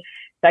family.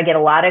 So I get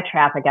a lot of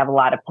traffic. I have a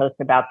lot of posts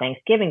about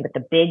Thanksgiving, but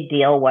the big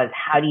deal was,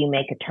 how do you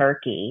make a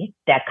turkey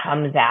that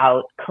comes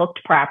out cooked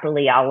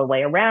properly all the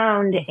way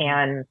around?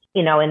 And,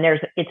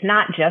 it's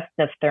not just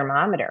the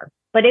thermometer.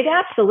 But it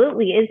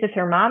absolutely is the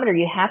thermometer.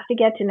 You have to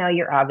get to know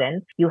your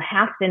oven. You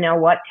have to know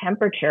what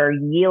temperature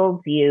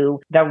yields you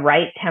the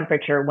right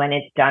temperature when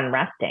it's done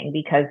resting,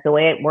 because the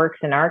way it works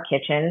in our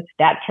kitchen,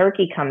 that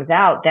turkey comes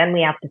out, then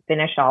we have to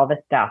finish all the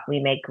stuff.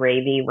 We make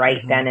gravy right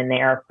then and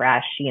there,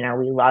 fresh.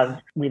 We love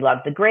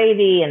the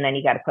gravy, and then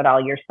you got to put all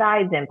your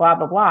sides in, blah,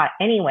 blah, blah.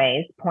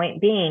 Anyways, point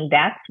being,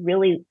 that's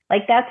really,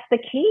 like, that's the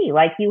key.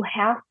 Like, you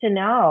have to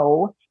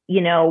know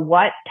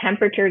what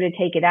temperature to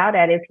take it out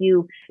at.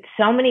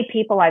 So many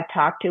people I've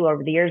talked to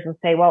over the years will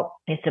say, well,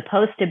 it's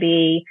supposed to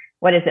be,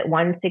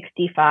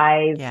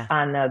 165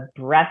 on the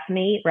breast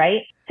meat,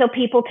 right? So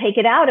people take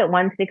it out at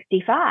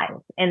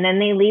 165, and then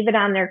they leave it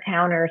on their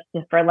counters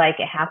for like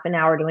a half an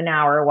hour to an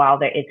hour while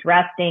it's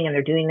resting and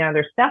they're doing their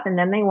other stuff. And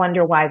then they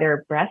wonder why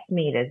their breast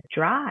meat is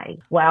dry.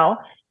 Well,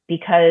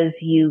 because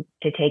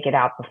to take it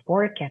out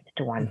before it gets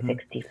to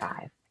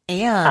 165.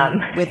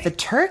 And with the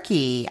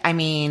turkey, I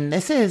mean,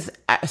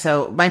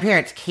 so my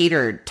parents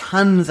catered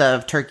tons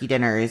of turkey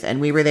dinners and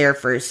we were there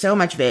for so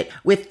much of it.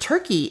 With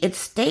turkey, it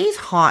stays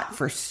hot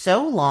for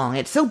so long.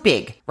 It's so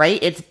big, right?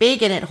 It's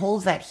big and it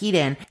holds that heat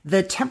in.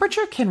 The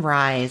temperature can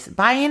rise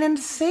by an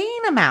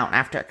insane amount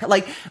after,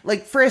 like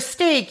for a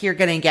steak, you're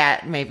going to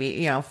get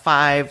maybe,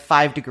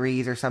 5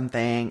 degrees or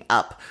something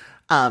up,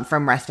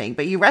 from resting,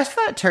 but you rest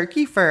that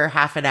turkey for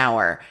half an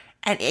hour.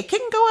 And it can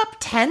go up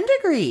 10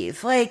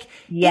 degrees. Like,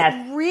 yes,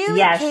 it really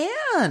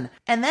can.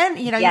 And then,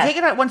 you take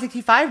it at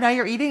 165. Now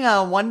you're eating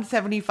a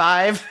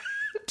 175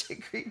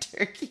 degree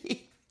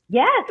turkey.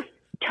 Yes,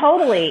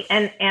 totally.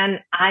 And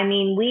I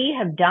mean, we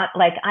have done,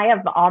 like, I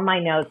have all my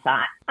notes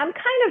on. I'm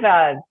kind of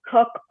a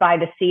cook by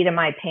the seat of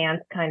my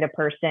pants kind of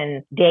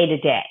person day to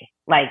day.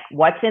 Like,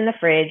 what's in the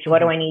fridge? What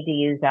do I need to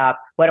use up?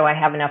 What do I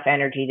have enough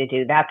energy to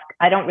do?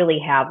 I don't really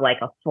have like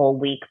a full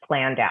week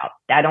planned out.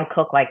 I don't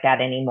cook like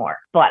that anymore.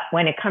 But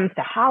when it comes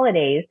to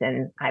holidays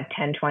and I have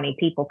 10, 20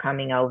 people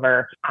coming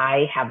over,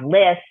 I have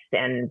lists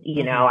and,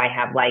 I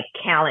have like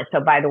calendar.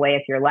 So by the way,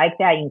 if you're like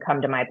that, you can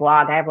come to my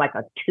blog. I have like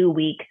a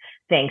 2-week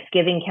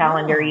Thanksgiving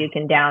calendar you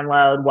can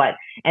download.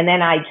 And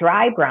then I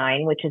dry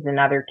brine, which is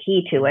another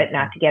key to it,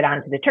 not to get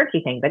onto the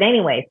turkey thing. But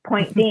anyways,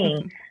 point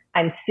being,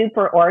 I'm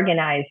super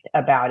organized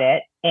about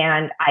it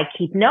and I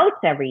keep notes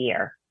every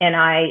year. And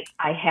I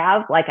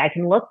have, like, I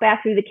can look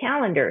back through the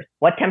calendars.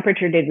 What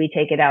temperature did we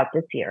take it out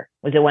this year?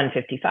 Was it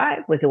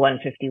 155? Was it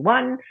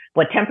 151?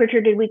 What temperature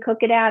did we cook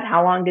it at?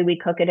 How long did we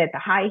cook it at the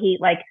high heat?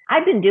 Like,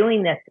 I've been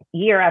doing this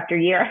year after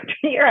year after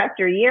year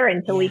after year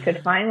until we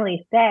could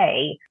finally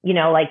say,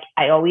 like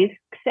I always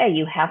say,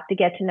 you have to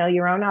get to know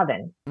your own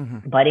oven.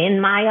 Mm-hmm. But in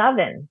my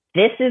oven,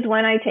 this is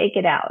when I take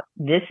it out.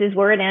 This is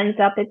where it ends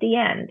up at the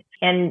end.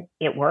 And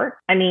it works.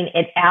 I mean,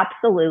 it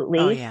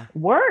absolutely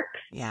works.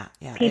 Yeah.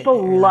 People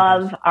it really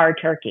love does. Our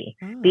turkey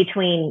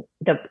between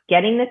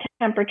getting the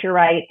temperature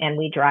right and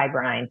we dry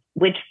brine,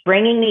 which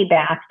bringing me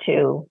back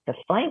to the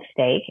flank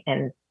steak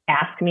and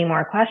ask me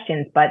more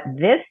questions. But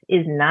this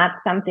is not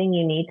something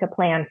you need to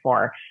plan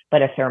for,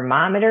 but a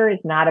thermometer is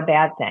not a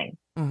bad thing.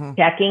 Mm-hmm.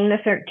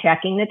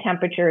 Checking the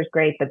temperature is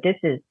great, but this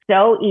is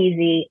so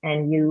easy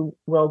and you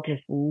will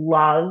just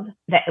love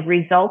the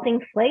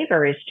resulting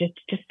flavor is just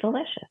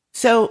delicious.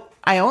 So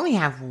I only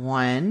have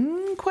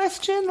one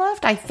question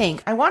left, I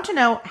think. I want to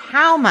know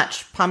how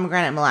much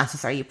pomegranate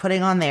molasses are you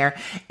putting on there?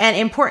 And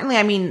importantly,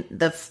 I mean,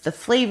 the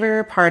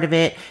flavor part of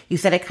it, you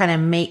said it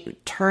kind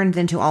of turns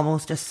into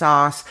almost a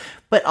sauce,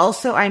 but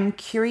also I'm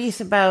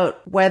curious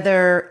about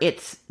whether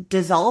it's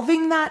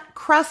dissolving that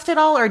crust at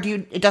all, or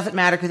it doesn't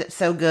matter because it's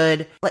so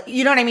good. Like,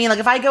 you know what I mean? Like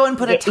if I go and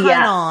put a ton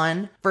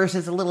on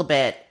versus a little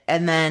bit,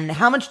 and then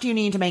how much do you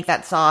need to make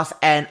that sauce?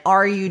 And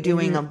are you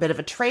doing a bit of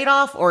a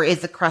trade-off, or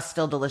is the crust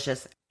still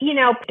delicious?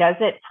 Does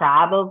it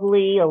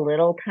probably a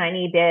little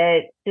tiny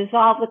bit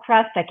dissolve the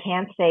crust? I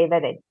can't say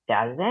that it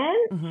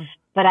doesn't. Mm-hmm.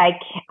 But I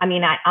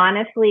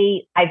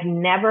honestly, I've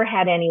never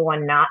had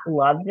anyone not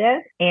love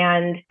this,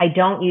 and I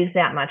don't use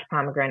that much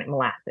pomegranate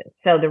molasses.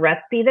 So the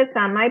recipe that's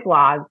on my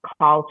blog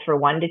calls for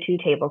 1 to 2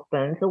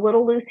 tablespoons, a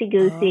little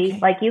loosey-goosey,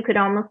 like you could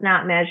almost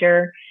not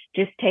measure.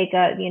 Just take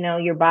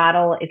your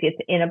bottle. If it's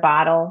in a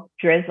bottle,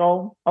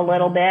 drizzle a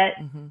little bit,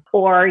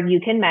 or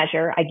you can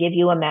measure. I give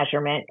you a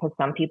measurement because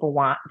some people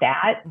want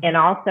that. Mm-hmm. And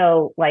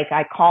also, like,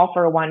 I call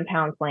for a 1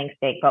 pound flank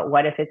steak, but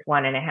what if it's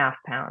 1.5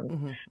 pounds?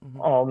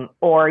 Mm-hmm.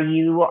 Or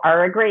you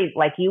are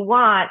like you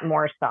want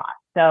more sauce.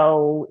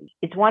 So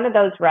it's one of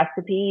those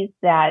recipes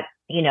that,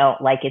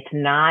 like it's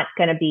not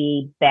going to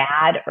be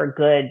bad or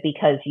good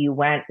because you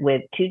went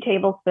with 2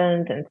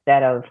 tablespoons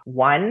instead of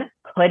 1.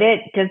 Could it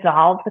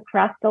dissolve the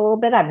crust a little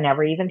bit? I've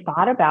never even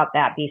thought about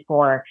that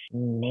before.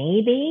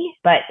 Maybe,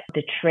 but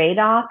the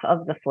trade-off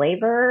of the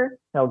flavor,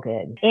 so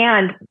good.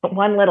 And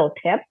one little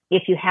tip,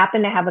 if you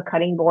happen to have a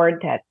cutting board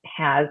that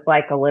has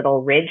like a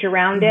little ridge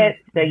around it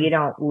so you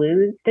don't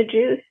lose the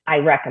juice, I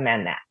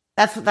recommend that.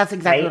 That's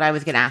exactly what I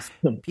was going to ask.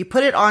 You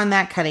put it on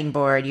that cutting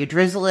board, you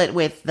drizzle it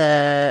with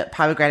the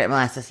pomegranate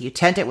molasses, you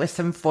tent it with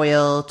some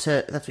foil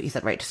that's what you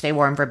said, right, to stay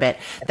warm for a bit.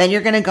 Then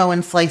you're going to go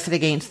and slice it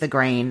against the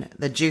grain.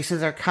 The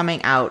juices are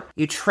coming out.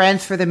 You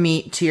transfer the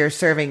meat to your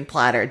serving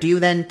platter. Do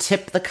you then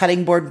tip the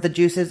cutting board with the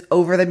juices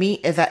over the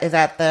meat? Is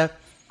that the...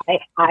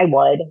 I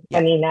would. Yeah.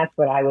 I mean, that's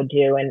what I would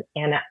do.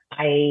 And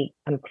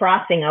I'm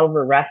crossing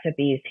over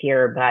recipes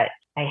here, but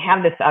I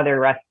have this other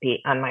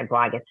recipe on my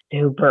blog. It's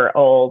super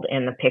old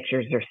and the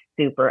pictures are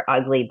super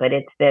ugly, but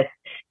it's this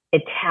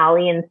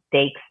Italian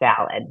steak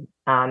salad.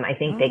 I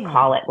think they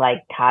call it like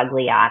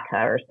tagliata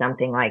or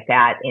something like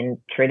that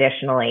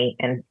traditionally,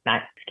 and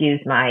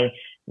excuse my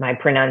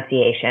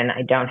pronunciation.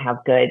 I don't have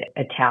good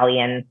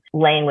Italian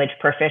language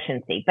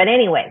proficiency. But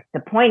anyway, the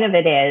point of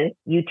it is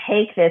you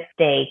take this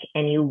steak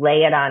and you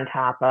lay it on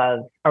top of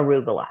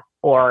arugula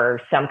or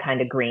some kind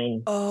of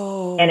green.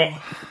 Oh. And it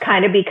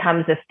kind of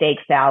becomes a steak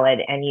salad,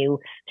 and you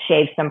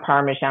shave some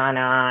Parmesan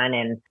on,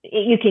 and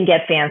you can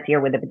get fancier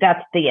with it, but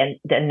that's the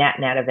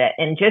net of it.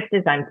 And just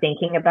as I'm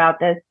thinking about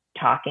this,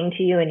 talking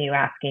to you and you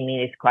asking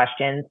me these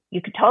questions,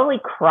 you could totally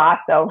cross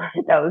over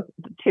those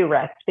two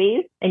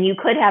recipes and you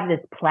could have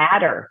this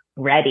platter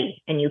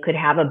ready and you could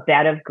have a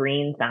bed of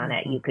greens on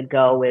it. You could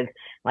go with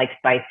like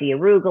spicy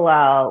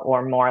arugula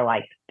or more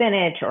like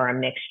spinach or a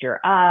mixture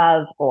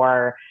of,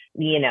 or,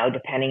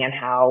 depending on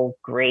how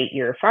great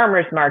your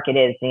farmer's market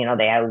is, they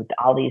have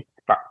all these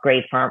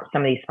great some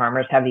of these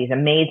farmers have these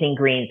amazing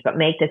greens, but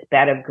make this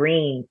bed of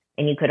greens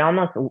and you could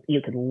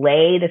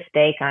lay the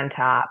steak on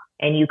top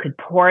and you could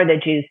pour the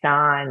juice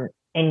on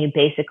and you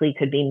basically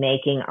could be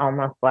making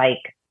almost like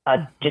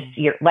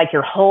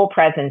your whole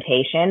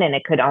presentation, and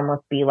it could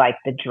almost be like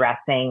the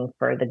dressing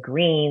for the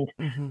greens.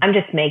 I'm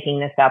just making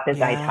this up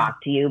as I talk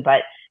to you,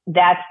 but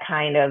that's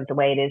kind of the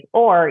way it is.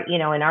 Or,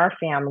 in our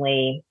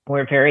family,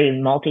 we're a very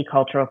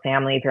multicultural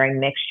family, very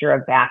mixture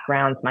of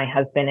backgrounds. My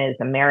husband is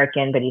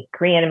American, but he's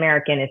Korean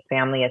American. His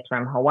family is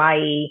from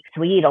Hawaii.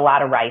 So we eat a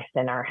lot of rice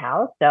in our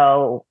house.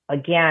 So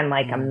again,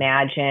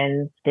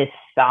 imagine this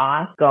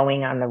sauce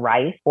going on the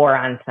rice or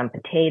on some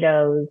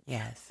potatoes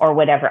or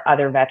whatever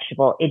other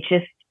vegetable. It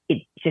just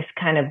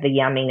kind of the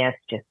yumminess,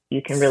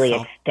 you can really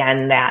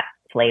extend that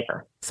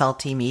flavor.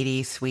 Salty,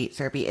 meaty, sweet,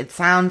 syrupy. It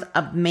sounds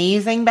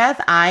amazing,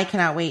 Beth. I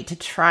cannot wait to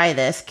try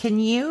this. Can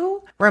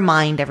you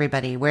remind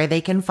everybody where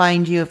they can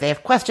find you if they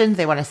have questions,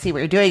 they want to see what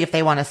you're doing, if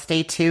they want to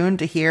stay tuned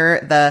to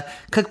hear the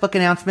cookbook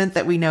announcement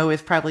that we know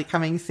is probably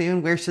coming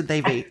soon? Where should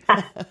they be?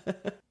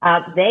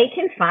 They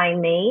can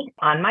find me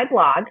on my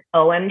blog,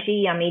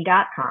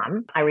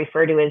 omgyummy.com. I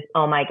refer to as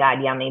Oh My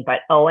God Yummy, but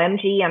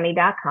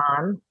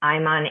omgyummy.com.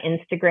 I'm on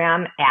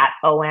Instagram at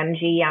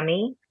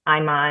omgyummy.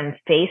 I'm on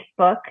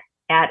Facebook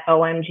at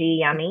OMG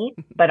Yummy,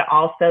 but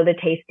also the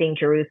Tasting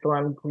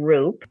Jerusalem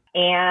group.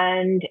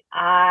 And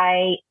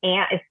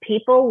if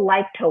people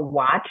like to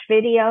watch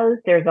videos,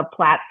 there's a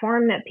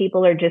platform that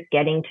people are just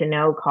getting to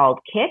know called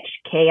Kitch,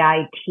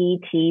 Kittch.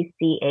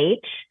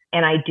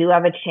 And I do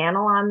have a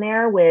channel on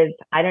there with,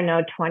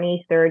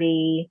 20,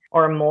 30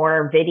 or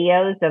more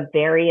videos of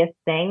various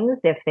things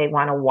if they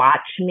want to watch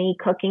me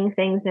cooking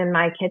things in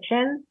my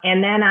kitchen.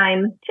 And then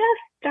I'm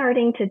just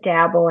starting to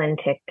dabble in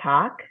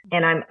TikTok,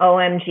 and I'm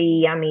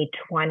OMG Yummy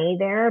 20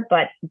 there,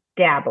 but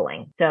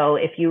dabbling. So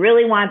if you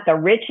really want the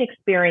rich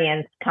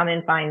experience, come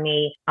and find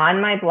me on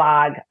my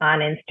blog, on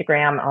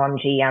Instagram,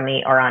 OMG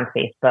Yummy, or on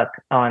Facebook,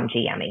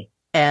 OMG Yummy.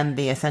 And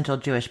the Essential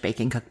Jewish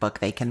Baking Cookbook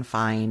they can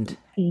find.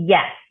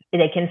 Yes,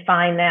 they can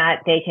find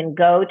that. They can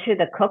go to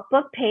the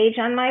cookbook page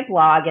on my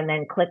blog and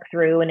then click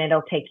through, and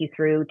it'll take you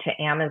through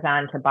to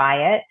Amazon to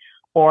buy it.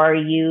 Or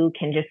you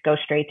can just go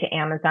straight to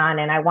Amazon.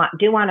 And I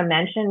do want to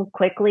mention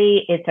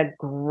quickly, it's a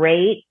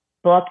great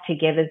book to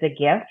give as a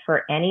gift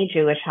for any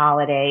Jewish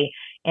holiday.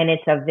 And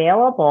it's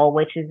available,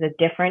 which is a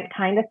different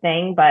kind of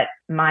thing, but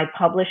my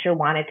publisher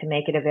wanted to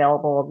make it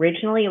available.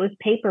 Originally, it was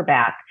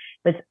paperback,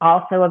 but it's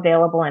also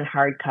available in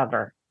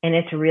hardcover. And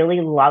it's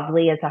really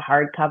lovely as a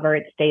hardcover.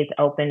 It stays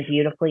open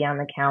beautifully on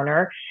the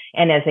counter.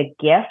 And as a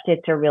gift,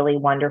 it's a really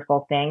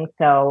wonderful thing.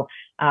 So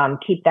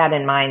keep that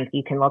in mind.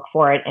 You can look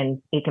for it and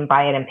you can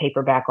buy it in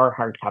paperback or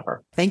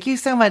hardcover. Thank you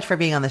so much for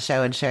being on the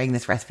show and sharing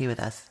this recipe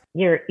with us.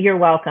 You're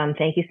welcome.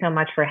 Thank you so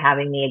much for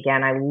having me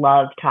again. I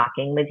love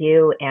talking with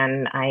you,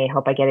 and I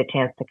hope I get a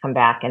chance to come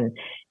back and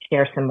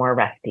share some more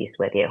recipes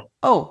with you.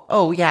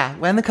 Oh, yeah.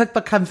 When the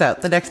cookbook comes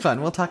out, the next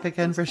one, we'll talk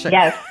again for sure.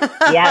 Yes.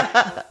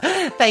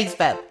 Thanks,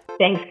 Beth.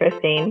 Thanks,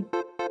 Christine.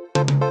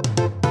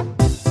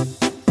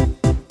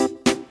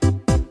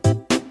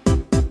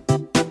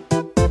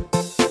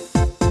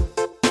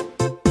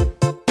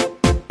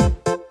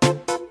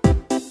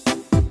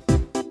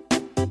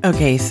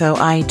 Okay, so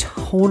I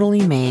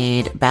totally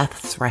made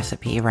Beth's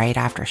recipe right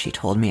after she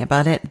told me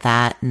about it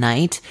that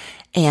night.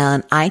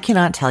 And I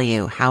cannot tell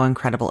you how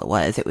incredible it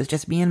was. It was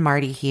just me and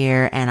Marty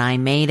here, and I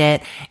made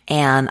it,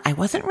 and I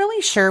wasn't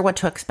really sure what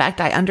to expect.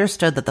 I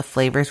understood that the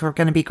flavors were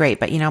going to be great,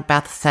 but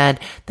Beth said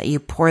that you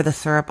pour the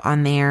syrup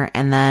on there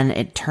and then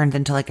it turns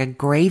into like a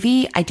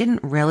gravy. I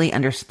didn't really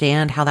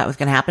understand how that was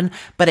going to happen,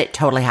 but it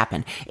totally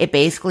happened. It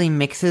basically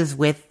mixes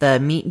with the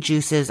meat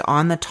juices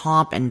on the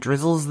top and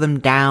drizzles them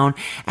down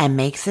and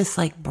makes this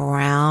like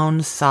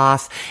brown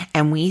sauce.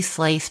 And we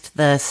sliced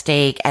the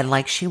steak, and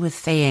like she was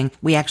saying,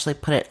 we actually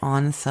put it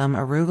on some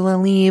arugula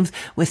leaves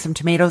with some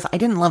tomatoes. I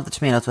didn't love the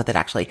tomatoes with it,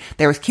 actually.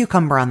 There was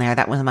cucumber on there.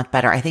 That was much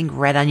better. I think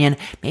red onion,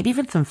 maybe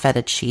even some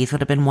feta cheese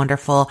would have been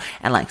wonderful.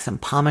 And like some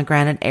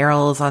pomegranate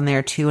arils on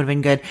there too would have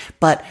been good.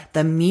 But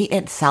the meat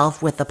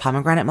itself with the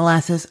pomegranate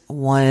molasses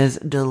was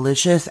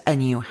delicious,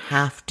 and you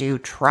have to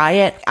try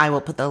it. I will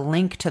put the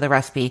link to the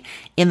recipe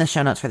in the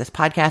show notes for this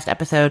podcast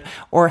episode,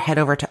 or head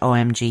over to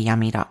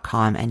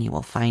omgyummy.com and you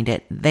will find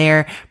it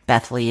there.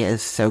 Beth Lee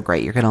is so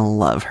great. You're going to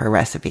love her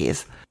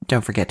recipes.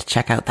 Don't forget to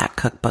check out that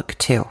cookbook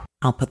too.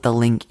 I'll put the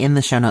link in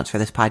the show notes for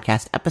this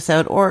podcast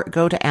episode, or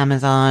go to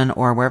Amazon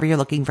or wherever you're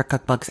looking for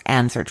cookbooks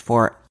and search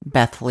for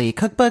Beth Lee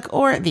Cookbook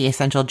or the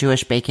Essential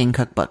Jewish Baking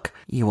Cookbook.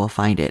 You will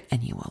find it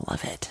and you will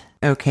love it.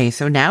 Okay,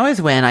 so now is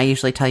when I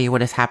usually tell you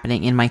what is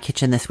happening in my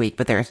kitchen this week,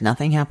 but there is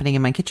nothing happening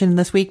in my kitchen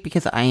this week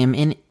because I am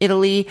in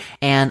Italy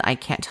and I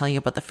can't tell you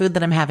about the food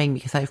that I'm having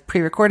because I've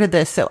pre-recorded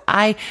this. So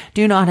I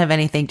do not have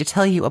anything to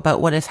tell you about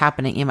what is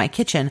happening in my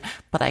kitchen,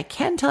 but I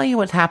can tell you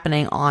what's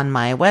happening on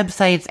my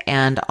websites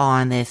and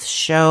on this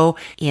show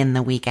in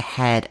the week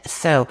ahead.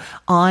 So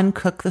on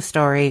Cook the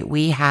Story,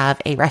 we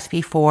have a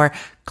recipe for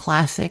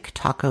classic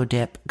taco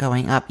dip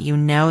going up. You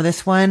know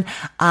this one.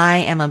 I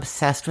am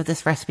obsessed with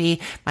this recipe.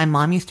 My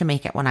mom used to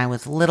make it when I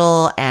was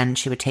little and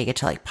she would take it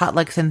to like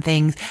potlucks and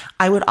things.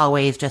 I would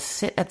always just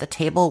sit at the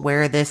table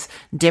where this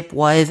dip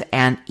was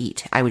and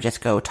eat. I would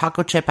just go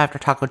taco chip after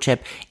taco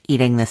chip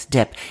eating this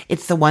dip.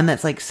 It's the one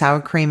that's like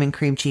sour cream and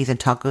cream cheese and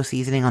taco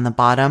seasoning on the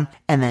bottom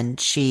and then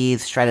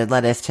cheese, shredded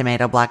lettuce,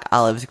 tomato, black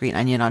olives, green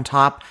onion on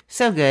top.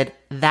 So good.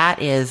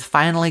 That is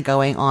finally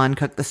going on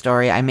Cook the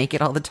Story. I make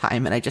it all the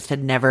time and I just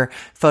had never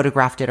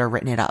photographed it or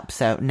written it up.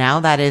 So now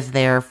that is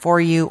there for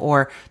you,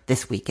 or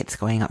this week it's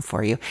going up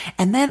for you.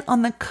 And then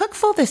on the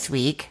Cookful this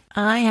week,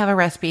 I have a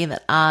recipe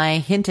that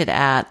I hinted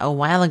at a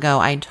while ago.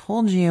 I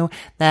told you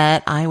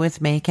that I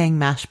was making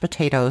mashed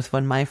potatoes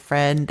when my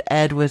friend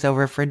Ed was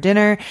over for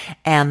dinner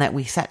and that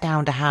we sat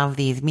down to have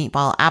these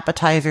meatball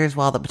appetizers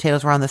while the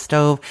potatoes were on the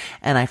stove.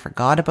 And I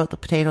forgot about the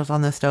potatoes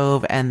on the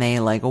stove and they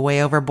like way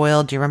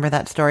overboiled. Do you remember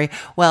that story?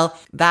 Well,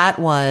 that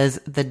was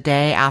the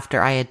day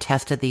after I had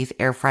tested these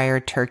air fryer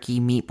turkey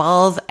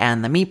meatballs,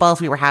 and the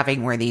meatballs we were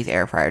having were these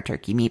air fryer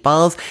turkey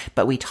meatballs,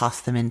 but we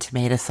tossed them in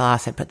tomato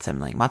sauce and put some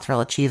like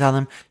mozzarella cheese on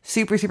them.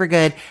 Super, super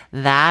good.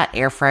 That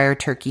air fryer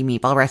turkey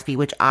meatball recipe,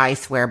 which I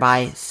swear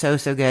by, so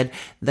good.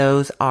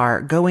 Those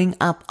are going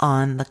up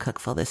on the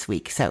Cookful this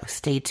week. So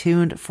stay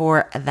tuned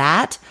for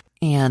that.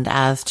 And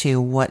as to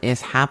what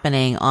is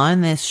happening on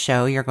this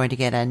show, you're going to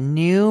get a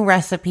new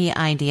recipe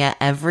idea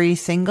every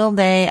single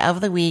day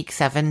of the week,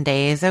 7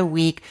 days a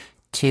week.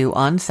 2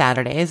 on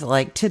Saturdays,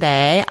 like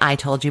today. I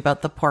told you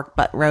about the pork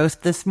butt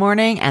roast this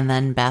morning, and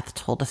then Beth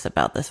told us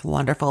about this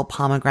wonderful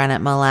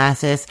pomegranate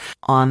molasses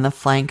on the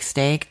flank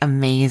steak.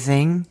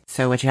 Amazing.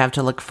 So what you have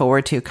to look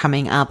forward to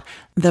coming up,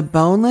 the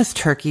boneless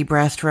turkey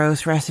breast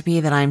roast recipe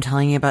that I'm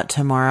telling you about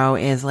tomorrow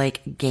is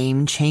like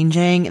game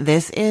changing.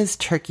 This is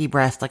turkey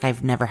breast like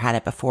I've never had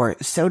it before.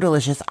 So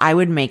delicious. I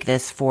would make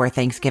this for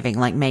Thanksgiving,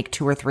 like make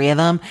 2 or 3 of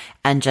them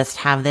and just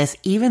have this.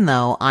 Even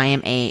though I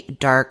am a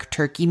dark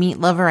turkey meat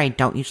lover, I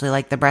don't usually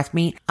like the breast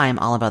meat. I am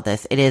all about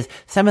this. It is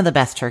some of the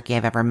best turkey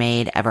I've ever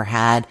made, ever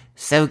had.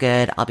 So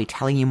good. I'll be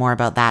telling you more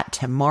about that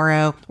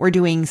tomorrow. We're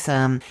doing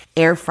some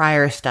air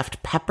fryer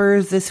stuffed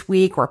peppers this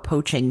week. We're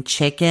poaching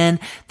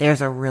chicken.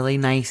 There's a really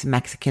nice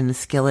Mexican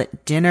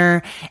skillet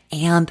dinner.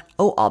 And,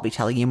 I'll be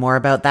telling you more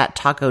about that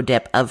taco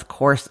dip. Of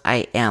course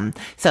I am.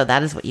 So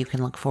that is what you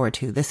can look forward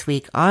to this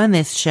week on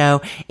this show.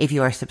 If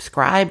you are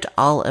subscribed,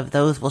 all of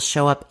those will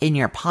show up in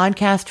your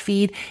podcast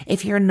feed.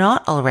 If you're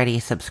not already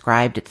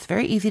subscribed, it's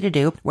very easy to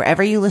do.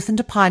 Wherever you listen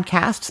to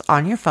podcasts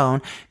on your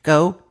phone,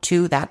 go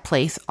to that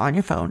place on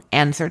your phone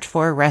and search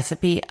for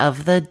Recipe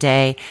of the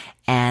Day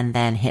and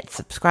then hit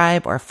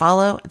subscribe or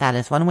follow. That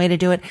is one way to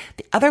do it.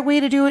 The other way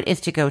to do it is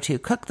to go to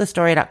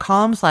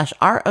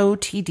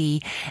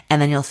cookthestory.com/ROTD,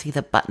 and then you'll see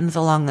the buttons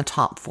along the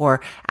top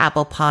for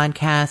Apple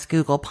Podcasts,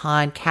 Google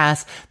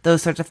Podcasts,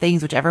 those sorts of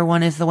things. Whichever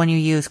one is the one you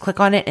use, click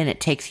on it and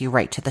it takes you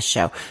right to the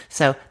show.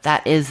 So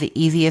that is the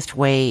easiest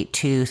way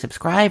to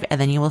subscribe,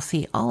 and then you will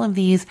see all of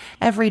these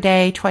every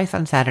day, twice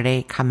on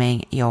Saturday,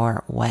 coming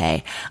your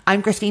way.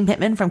 I'm Christine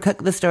Pittman from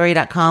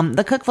cookthestory.com,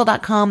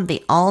 thecookful.com,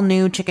 the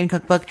all-new chicken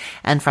cookbook,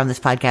 and from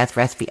this podcast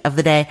Recipe of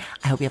the Day.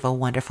 I hope you have a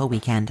wonderful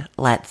weekend.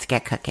 Let's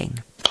get cooking.